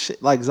not no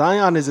shit. Like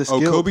Zion is a Oh,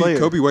 skilled player.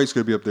 Kobe White's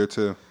gonna be up there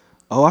too.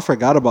 Oh, I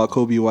forgot about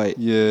Kobe White.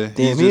 Yeah,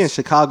 Damn, he's he in just-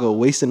 Chicago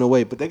wasting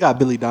away, but they got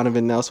Billy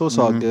Donovan now, so it's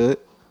all good.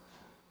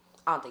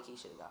 I don't think he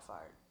should have got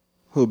fired.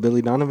 Who,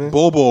 Billy Donovan?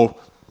 Bobo.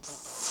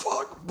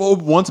 Fuck.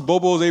 Once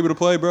Bobo is able to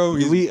play, bro.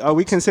 Are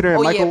we considering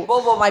Oh, Michael? yeah,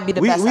 Bobo might be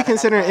the best. we out of that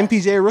considering class.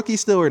 MPJ a rookie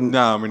still or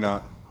Nah, we're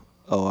not.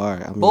 Oh, all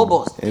right. I mean,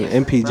 Bobo's and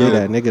different, MPJ bro.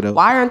 that nigga though.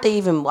 Why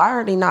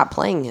are they not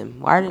playing him?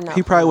 Why are they not?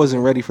 He probably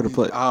wasn't ready for the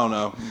play. I don't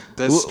know.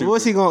 That's What stupid.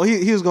 was he going?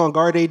 He was going to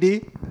guard AD.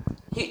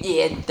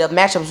 Yeah, the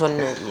matchups wasn't.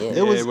 Yeah.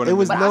 It was. it It would've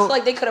was been- But I no. feel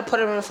like they could have put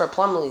him in for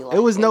Plumlee. Like, It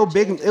was no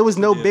big. interchange. It was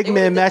no big They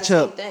man would've did the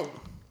same matchup. thing.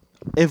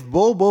 If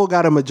Bobo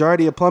got a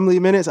majority of Plumlee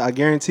minutes, I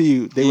guarantee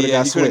you they would have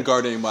got he couldn't swept.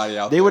 guard anybody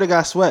out. They would have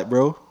got swept,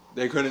 bro.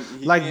 They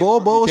couldn't. Like, can't-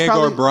 Bobo's he can't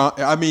guard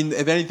probably- Bron. I mean,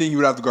 if anything, he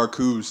would have to guard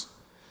Kuz.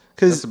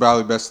 That's Because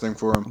probably the best thing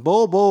for him.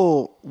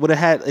 Bobo would have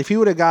had if he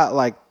would have got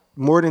like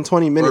more than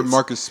 20 minutes. Or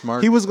Marcus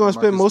Smart. He was going to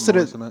spend Marcus most of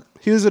Morris, the. I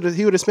meant.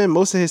 He would have spent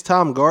most of his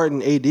time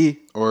guarding AD.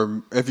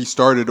 Or if he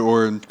started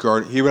or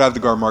guard, he would have to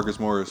guard Marcus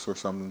Morris or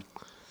something.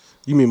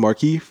 You mean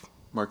Markeith?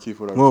 Markeith, We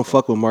whatever. don't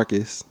fuck with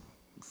Marcus.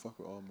 Fuck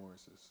with all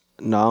Morrises.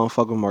 No, I don't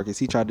fuck with Marcus.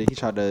 He tried to I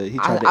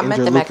met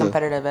injure them at Luka.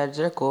 competitive edge.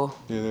 They're cool.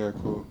 Yeah, they're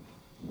cool.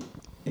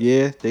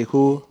 Yeah, they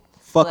cool.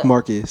 Fuck But-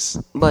 Marcus.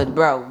 But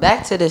bro,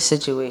 back to this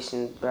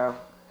situation, bro.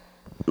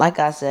 Like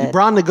I said,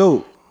 LeBron the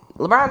GOAT.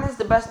 LeBron is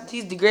the best.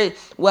 He's the great.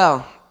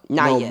 Well,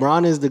 not No, yet.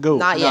 LeBron is the GOAT.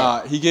 Not yet.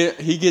 Nah, he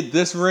get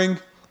this ring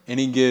and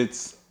he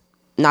gets.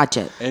 Not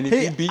yet. And if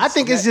He- he beats, I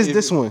think it's just if-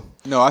 this one.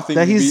 No, I think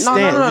That he he's beats, No,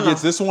 no, if no, he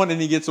gets this one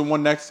and he gets the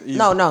one next. He's,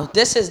 No.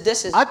 This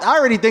is. I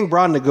already think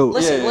Bron the GOAT.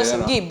 Listen, Yeah, I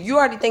know. Gabe. You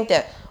already think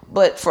that.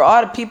 But for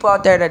all the people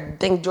out there that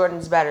think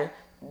Jordan's better,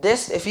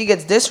 if he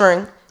gets this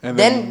ring, And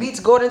then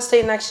beats Golden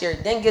State next year.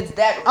 Then gets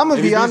that. I'm gonna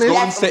if be he beats honest.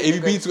 Golden State,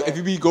 if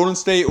you beat Golden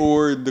State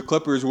or the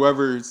Clippers,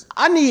 whoever's,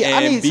 I need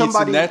beats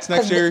somebody. the Nets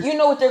next year. You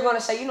know what they're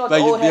gonna say. You know what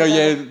Like the old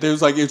heads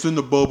there's like it's in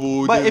the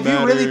bubble. But if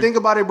you really think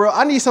about it, bro,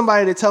 I need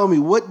somebody to tell me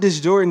what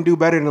does Jordan do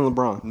better than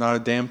LeBron? not a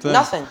damn thing.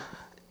 Nothing.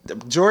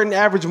 Jordan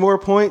averaged more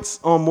points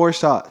on more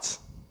shots,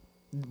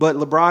 but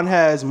LeBron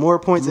has more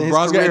points in his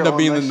career. LeBron's gonna end up on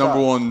being the less number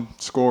shots. one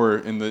scorer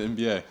in the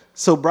NBA.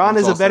 So Bron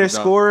It's is a all better said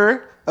and done.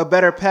 scorer, a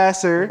better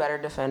passer, Better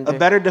defender. a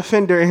better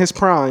defender in his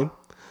prime.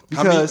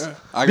 Because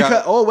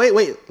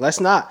wait, let's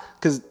not,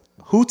 because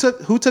who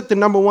took the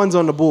number ones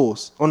on the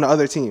Bulls on the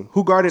other team?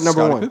 Who guarded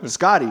number Scottie one? Pippen.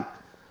 Scotty.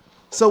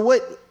 So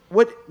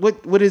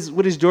what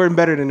is Jordan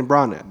better than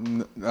LeBron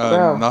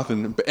at?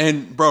 Nothing.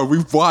 And bro,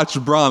 we've watched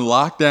LeBron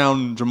lock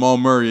down Jamal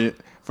Murray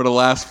for the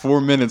last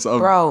 4 minutes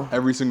of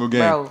every single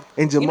game. Bro.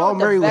 And You know Jamal what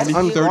the Murray was best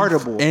year-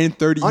 unguardable. And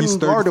 30, he's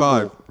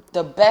 35.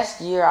 The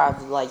best year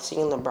I've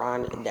seen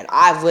LeBron that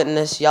I've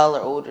witnessed, y'all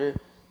are older.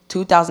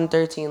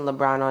 2013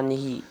 LeBron on the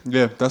Heat.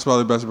 Yeah, that's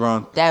probably the best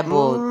LeBron. That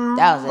bull.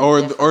 That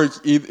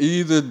was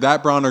Either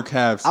that Bron or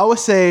Cavs. I would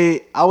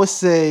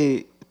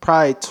say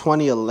probably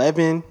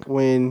 2011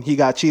 when he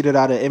got cheated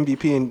out of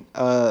MVP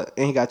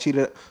and he got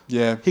cheated.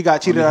 Yeah, He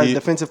got cheated on the out of Heat.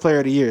 Defensive Player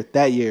of the Year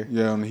that year.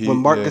 Yeah, on the Heat, When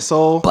Marc yeah.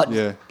 Gasol. But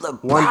Yeah.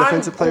 LeBron, One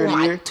defensive player of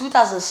the year.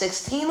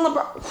 2016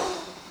 LeBron.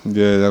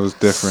 Yeah, that was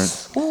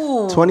different.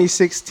 Ooh.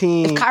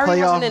 2016 If Kyrie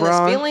playoff wasn't in his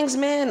Bron. feelings,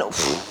 man.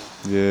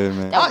 Yeah,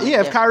 man. That was Yeah,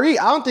 if different. Kyrie,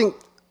 I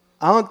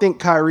don't think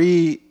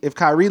Kyrie. If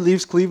Kyrie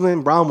leaves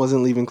Cleveland, Brown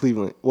wasn't leaving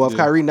Cleveland. Well, if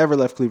Yeah. Kyrie never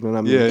left Cleveland,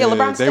 I mean, Yeah,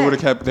 LeBron's they staying. would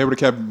have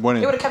kept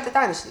winning. He would have kept the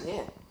dynasty.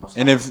 Yeah.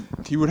 And if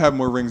he would have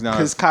more rings now,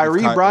 because if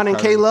Kyrie, Brown, and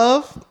K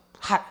Love.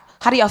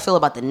 How do y'all feel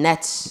about the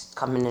Nets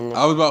coming in there?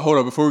 I was about hold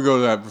up before we go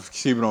to that.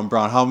 Keep it on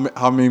Brown.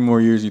 How many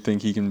more years do you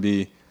think he can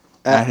be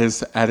at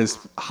his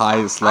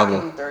highest I'll give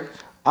level? him 30.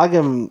 I'll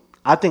give him.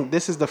 I think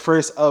this is the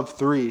first of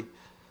 3,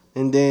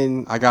 and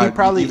then I got he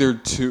probably either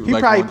two. He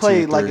like probably 1, 2,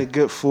 played like 3. a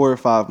good 4 or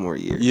 5 more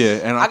years. Yeah,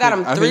 and I got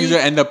him I 3. think he's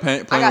gonna end up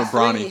playing I got with 3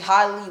 Bronny.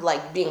 highly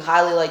being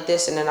highly like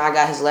this, and then I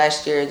got his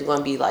last year is going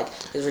to be like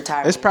his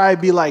retirement. It's probably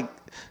be like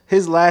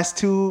his last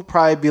 2.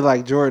 Probably be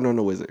like Jordan on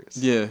the Wizards.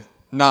 Yeah,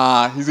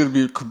 nah, he's gonna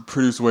be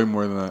produce way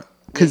more than that.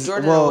 Because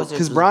Jordan on the Wizards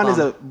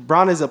was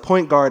Bron is a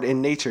point guard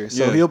in nature,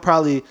 so Yeah.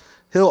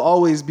 he'll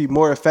always be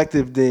more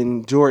effective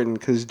than Jordan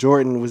because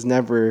Jordan was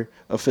never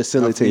a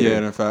facilitator. Yeah,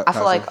 in fact, I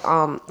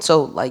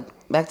feel like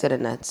back to the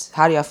Nets.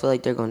 How do y'all feel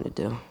like they're going to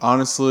do?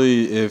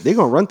 honestly, if They're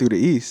gonna run through the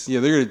East. yeah,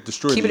 they're gonna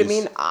destroy. Keep it a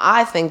these. mean.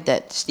 I think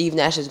that Steve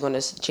Nash is going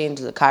to change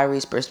the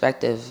Kyrie's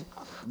perspective.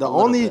 The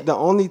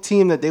only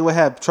team that they would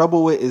have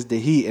trouble with is the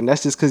Heat, and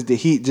that's just because the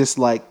Heat just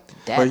like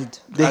Depth.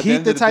 the At the Heat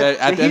end the of the day- type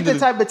at the the Heat end the of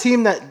the- type of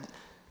team that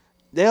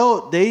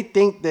they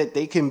think that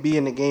they can be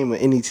in the game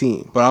with any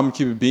team. But I'm gonna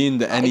keep it being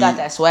the any. He got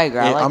that swagger.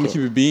 I Yeah, like I'm gonna it.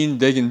 keep it being.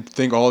 They can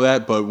think all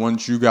that, but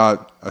once you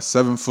got a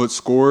 7-foot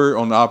scorer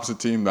on the opposite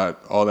team, that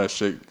all that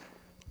shit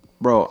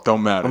Bro,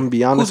 don't matter. I'm gonna be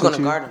Who's honest going with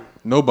to you. guard him?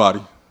 Nobody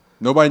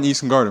in the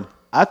East can guard him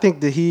I think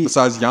the Heat.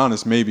 besides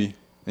Giannis, maybe,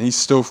 and he's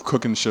still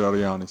cooking the shit out of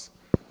Giannis.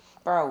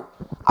 Bro,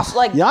 I feel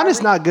like Giannis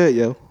Kyrie- not good,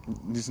 yo.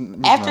 He's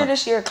After not.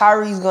 this year,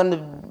 Kyrie's gonna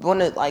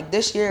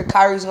this year,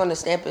 Kyrie's gonna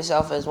stamp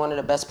himself as one of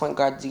the best point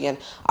guards again.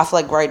 I feel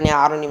like right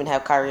now I don't even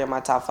have Kyrie in my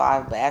top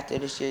 5, but after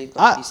this year he's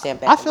gonna be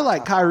stamped back. I in feel my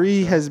like top 5.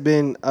 Kyrie has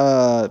been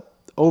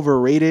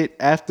overrated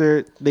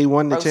after they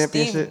won the Bro,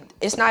 championship. Steve,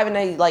 it's not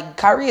even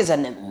Kyrie is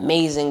an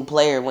amazing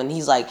player when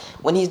he's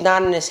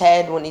not in his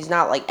head, when he's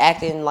not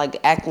acting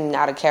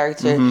out of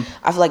character. Mm-hmm.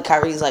 I feel like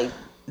Kyrie's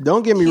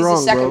Don't get me he's the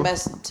wrong, second bro.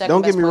 best- second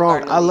Don't best get me point guard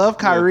wrong. in the I league. love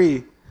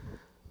Kyrie,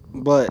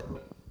 but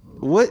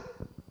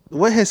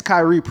what has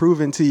Kyrie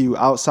proven to you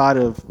outside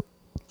of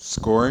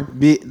scoring.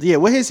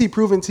 what has he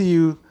proven to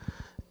you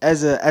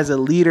as a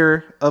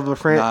leader of a Not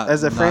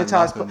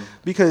franchise? nothing.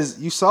 Because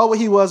you saw what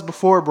he was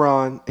before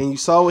Bron, and you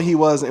saw what he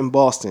was in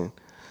Boston.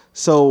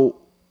 So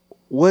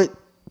what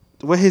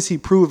has he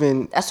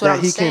proven That's what that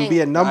I'm he saying. can be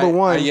a number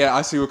one? Yeah,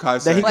 I see what Kai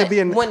That said. he could be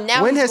a, But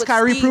now when he's has with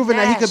Kyrie Steve proven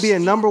that he Nash, could be a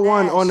Steve number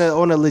one Nash.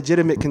 on a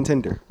legitimate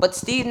contender? But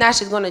Steve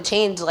Nash is gonna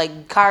change.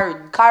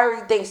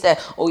 Kyrie thinks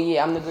that, oh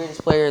yeah, I'm the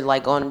greatest player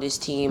on this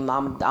team.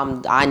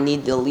 I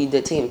need to lead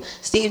the team.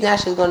 Steve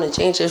Nash is gonna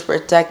change his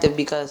perspective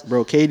because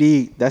Bro,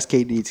 KD, that's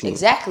KD team.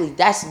 exactly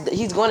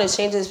he's gonna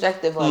change his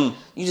perspective.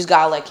 You just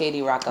gotta let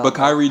KD rock out. But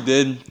Kyrie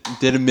did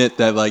admit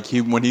that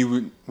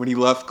when he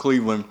left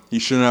Cleveland, he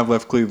shouldn't have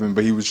left Cleveland,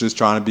 but he was just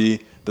trying to be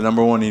the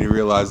number one, and he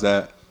realized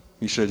that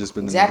he should have just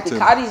been the exactly.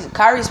 number two.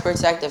 Kyrie's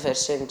perspective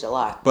has changed a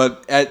lot.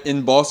 But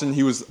in Boston,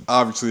 he was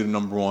obviously the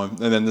number one,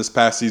 and then this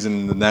past season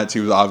in the Nets, he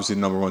was obviously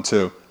the number one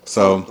too.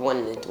 So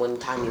When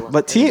time he was.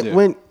 But team Yeah.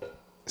 when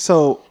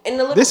so in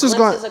the little this was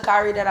glimpses going of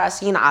Kyrie that I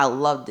seen, I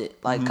loved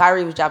it.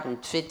 Kyrie was dropping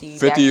 50.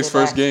 50 his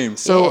first back-to-back. game.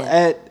 so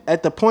Yeah.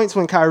 at the points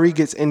when Kyrie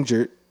gets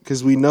injured,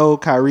 because we know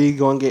Kyrie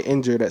gonna get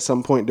injured at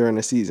some point during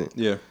the season.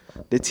 Yeah.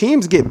 The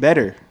teams get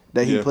better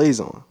that he Yeah. plays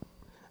on.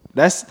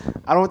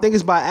 I don't think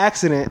it's by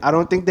accident. I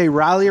don't think they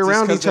rally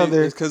around each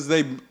other. It's because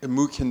they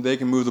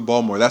can move the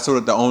ball more. That's sort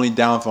of the only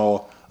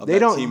downfall of They that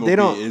don't- team they will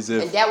don't- be is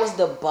And if that was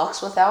the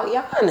Bucks without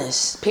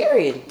Giannis.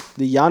 Period.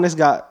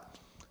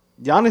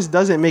 Giannis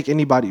doesn't make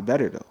anybody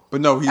better though.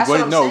 But no, That's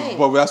what I'm saying.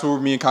 but that's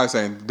what me and Kai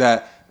saying.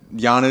 That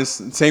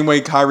Giannis, same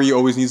way Kyrie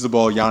always needs the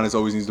ball, Giannis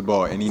always needs the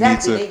ball, and he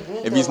Exactly, needs to. they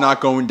need If the he's ball.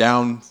 not going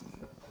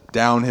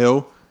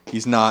downhill,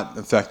 he's not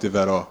effective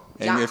at all.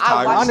 And Yeah, if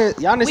I watched- Kyrie,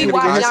 Giannis we need to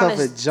watched get himself a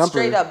Giannis jumper.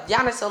 straight up.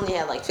 Giannis only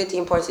had like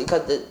 15 points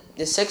because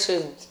the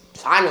Sixers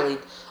finally,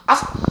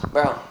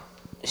 bro.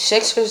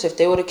 Sixers, if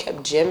they would have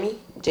kept Jimmy,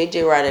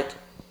 JJ Redick,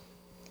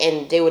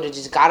 and they would have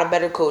just got a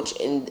better coach,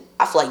 and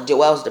I feel like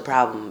Joel's the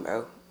problem,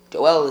 bro.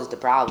 Joel is the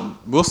problem.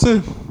 we'll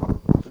see.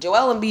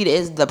 Joel Embiid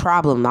is the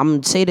problem. I'm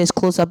gonna say this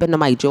close up in the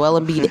mic. Joel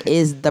Embiid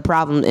is the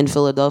problem in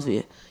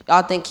Philadelphia.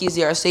 Y'all think he's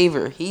your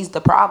savior? He's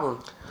the problem.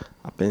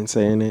 I've been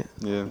saying it.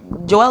 Yeah,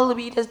 Joel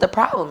Embiid is the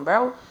problem,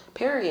 bro.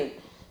 Period.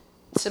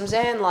 So I'm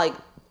saying, like,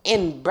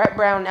 and Brett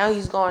Brown, now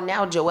he's gone.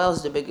 Now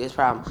Joel's the biggest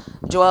problem.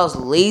 Joel's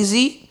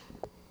lazy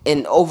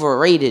and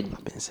overrated.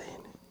 I've been saying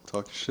it.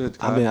 talk your shit.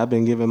 Kai. I've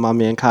been giving my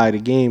man Kai the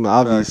game.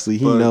 Obviously,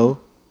 he but- know.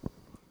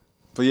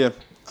 But yeah,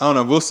 I don't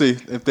know. We'll see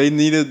if they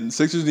needed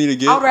Sixers need to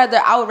get. I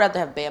would rather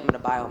have Bam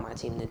Adebayo on my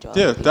team than Joel.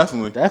 Yeah, Embiid.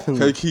 definitely.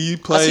 Definitely. 'Cause he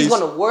Because he's plays.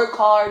 gonna work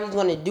hard. He's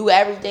gonna do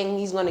everything.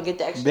 He's gonna get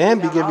the extra. Bam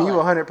be rebound, giving all you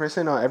that.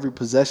 100% on every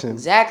possession.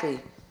 Exactly.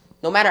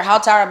 No matter how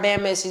tired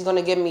Bam is, he's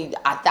gonna give me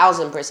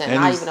 1,000%,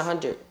 And not he's- even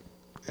 100.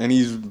 And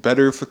he's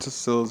better for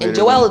facilitator. And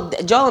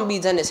Joel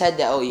Embiid's in his head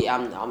that, oh yeah,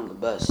 I'm the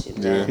best. You know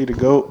what I'm Yeah. saying? He the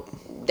GOAT.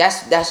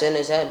 That's in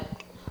his head.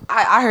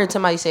 I heard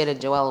somebody say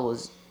that Joel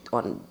was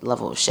on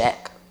level of Shaq.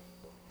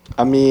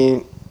 I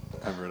mean,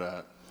 Ever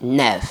that.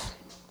 Nev.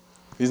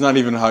 He's not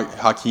even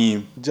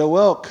Hakeem.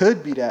 Joel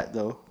could be that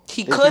though.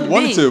 He If could He be.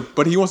 wanted to,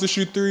 but he wants to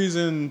shoot threes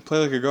and play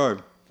like a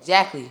guard.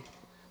 Exactly.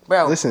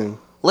 Bro, Listen,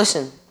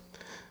 listen.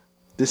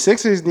 the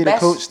Sixers need a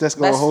Best- coach that's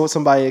going to best- hold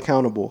somebody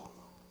accountable.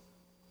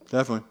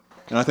 Definitely.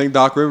 And I think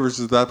Doc Rivers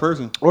is that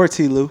person. Or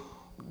T. Lou.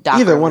 Doc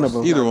Either Rivers. one of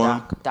them. Either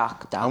one.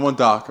 Doc. I want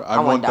Doc. I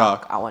want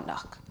Doc. I want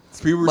Doc.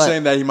 People were But-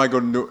 saying that he might go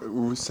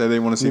to say they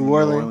want to see him New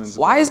in New Orleans. Orleans.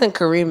 Why isn't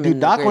Kareem Do in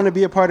Doc the want to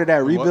be a part of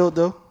that rebuild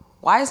though?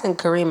 Why isn't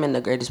Kareem in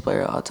the greatest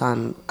player of all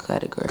time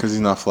category? Because he's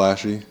not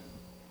flashy.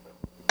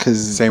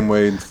 Because Same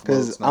way. I'm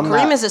Kareem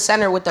not, is the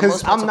center with the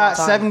most points I'm not of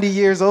all time. 70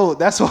 years old.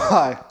 That's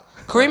why.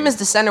 Kareem is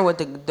the center with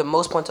the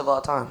most points of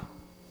all time.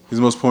 He's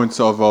the most points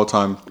of all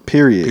time.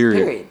 Period.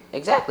 Period.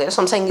 Exactly. That's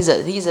what I'm saying. He's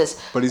But he's that's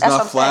what not I'm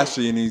saying.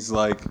 flashy, and he's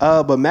like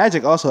But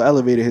Magic also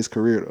elevated his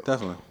career though.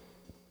 definitely.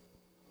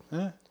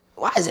 Yeah.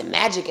 Why is it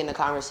Magic in the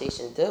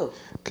conversation too?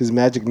 Because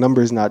Magic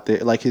number is not there.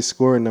 Like his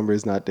scoring number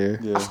is not there.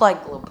 Yeah. I feel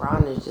like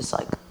LeBron is just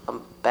like a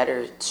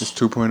better. Just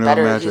 2.0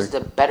 better, Magic. He's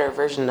the better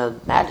version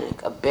of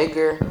Magic. A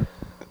bigger.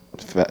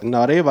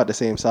 No, they about the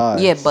same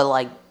size. Yeah, but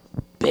like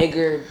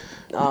bigger.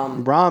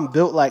 Bron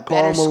built like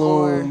Karl Better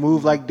Malone, score.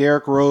 moved like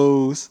Derrick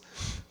Rose.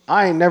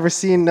 I ain't never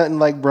seen nothing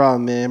like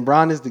Bron, man.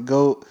 Bron is the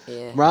GOAT.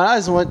 Yeah. Bron, I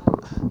just want.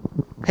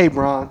 Hey,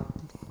 Bron,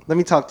 let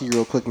me talk to you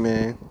real quick,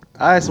 man.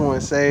 I just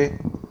want to say,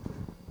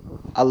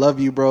 I love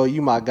you, bro.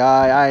 You my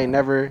guy. I ain't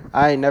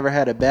never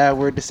had a bad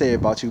word to say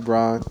about you,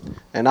 Bron.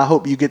 And I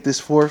hope you get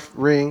this 4th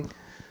ring.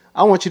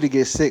 I want you to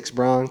get 6,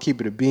 Bron.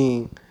 Keep it a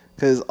bean.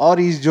 Cause all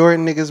these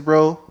Jordan niggas,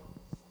 bro,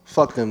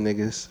 fuck them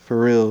niggas for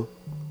real.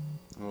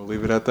 We'll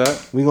leave it at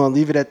that. We're going to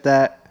leave it at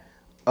that.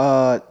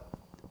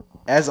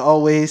 As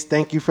always,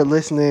 thank you for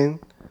listening.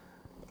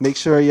 Make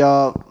sure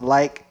y'all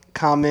like,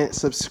 comment,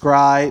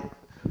 subscribe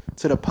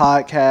to the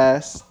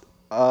podcast.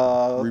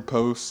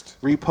 Repost.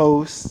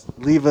 Repost.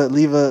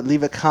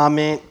 Leave a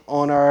comment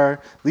on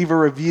leave a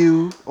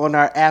review on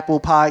our Apple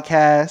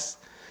podcast.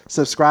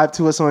 Subscribe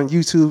to us on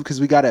YouTube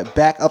because we got it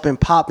back up and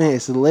popping.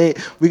 It's lit.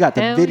 We got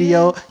the Hell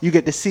video. yeah. You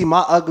get to see my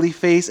ugly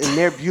face and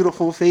their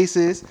beautiful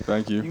faces.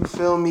 Thank you. You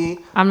feel me?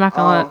 I'm not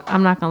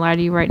gonna lie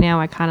to you right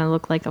now. I kind of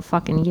look like a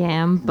fucking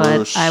yam, but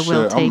Bro, I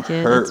will shit, I'm take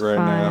it. hurt It's right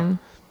now.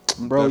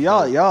 fine. Bro,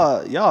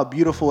 y'all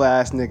beautiful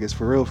ass niggas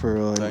for real, for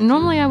real. Thank you.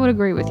 Normally I would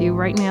agree with you.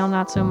 Right now,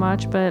 not so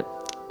much, but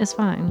it's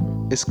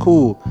fine. It's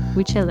cool.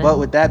 We chilling. But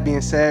with that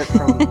being said,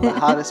 from the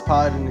hottest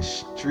pod in the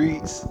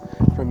streets,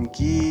 from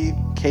Gee,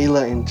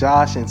 Kayla, and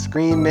Josh, and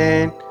Scream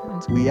Man,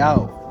 we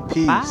out.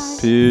 Peace. Bye.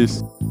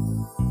 Peace.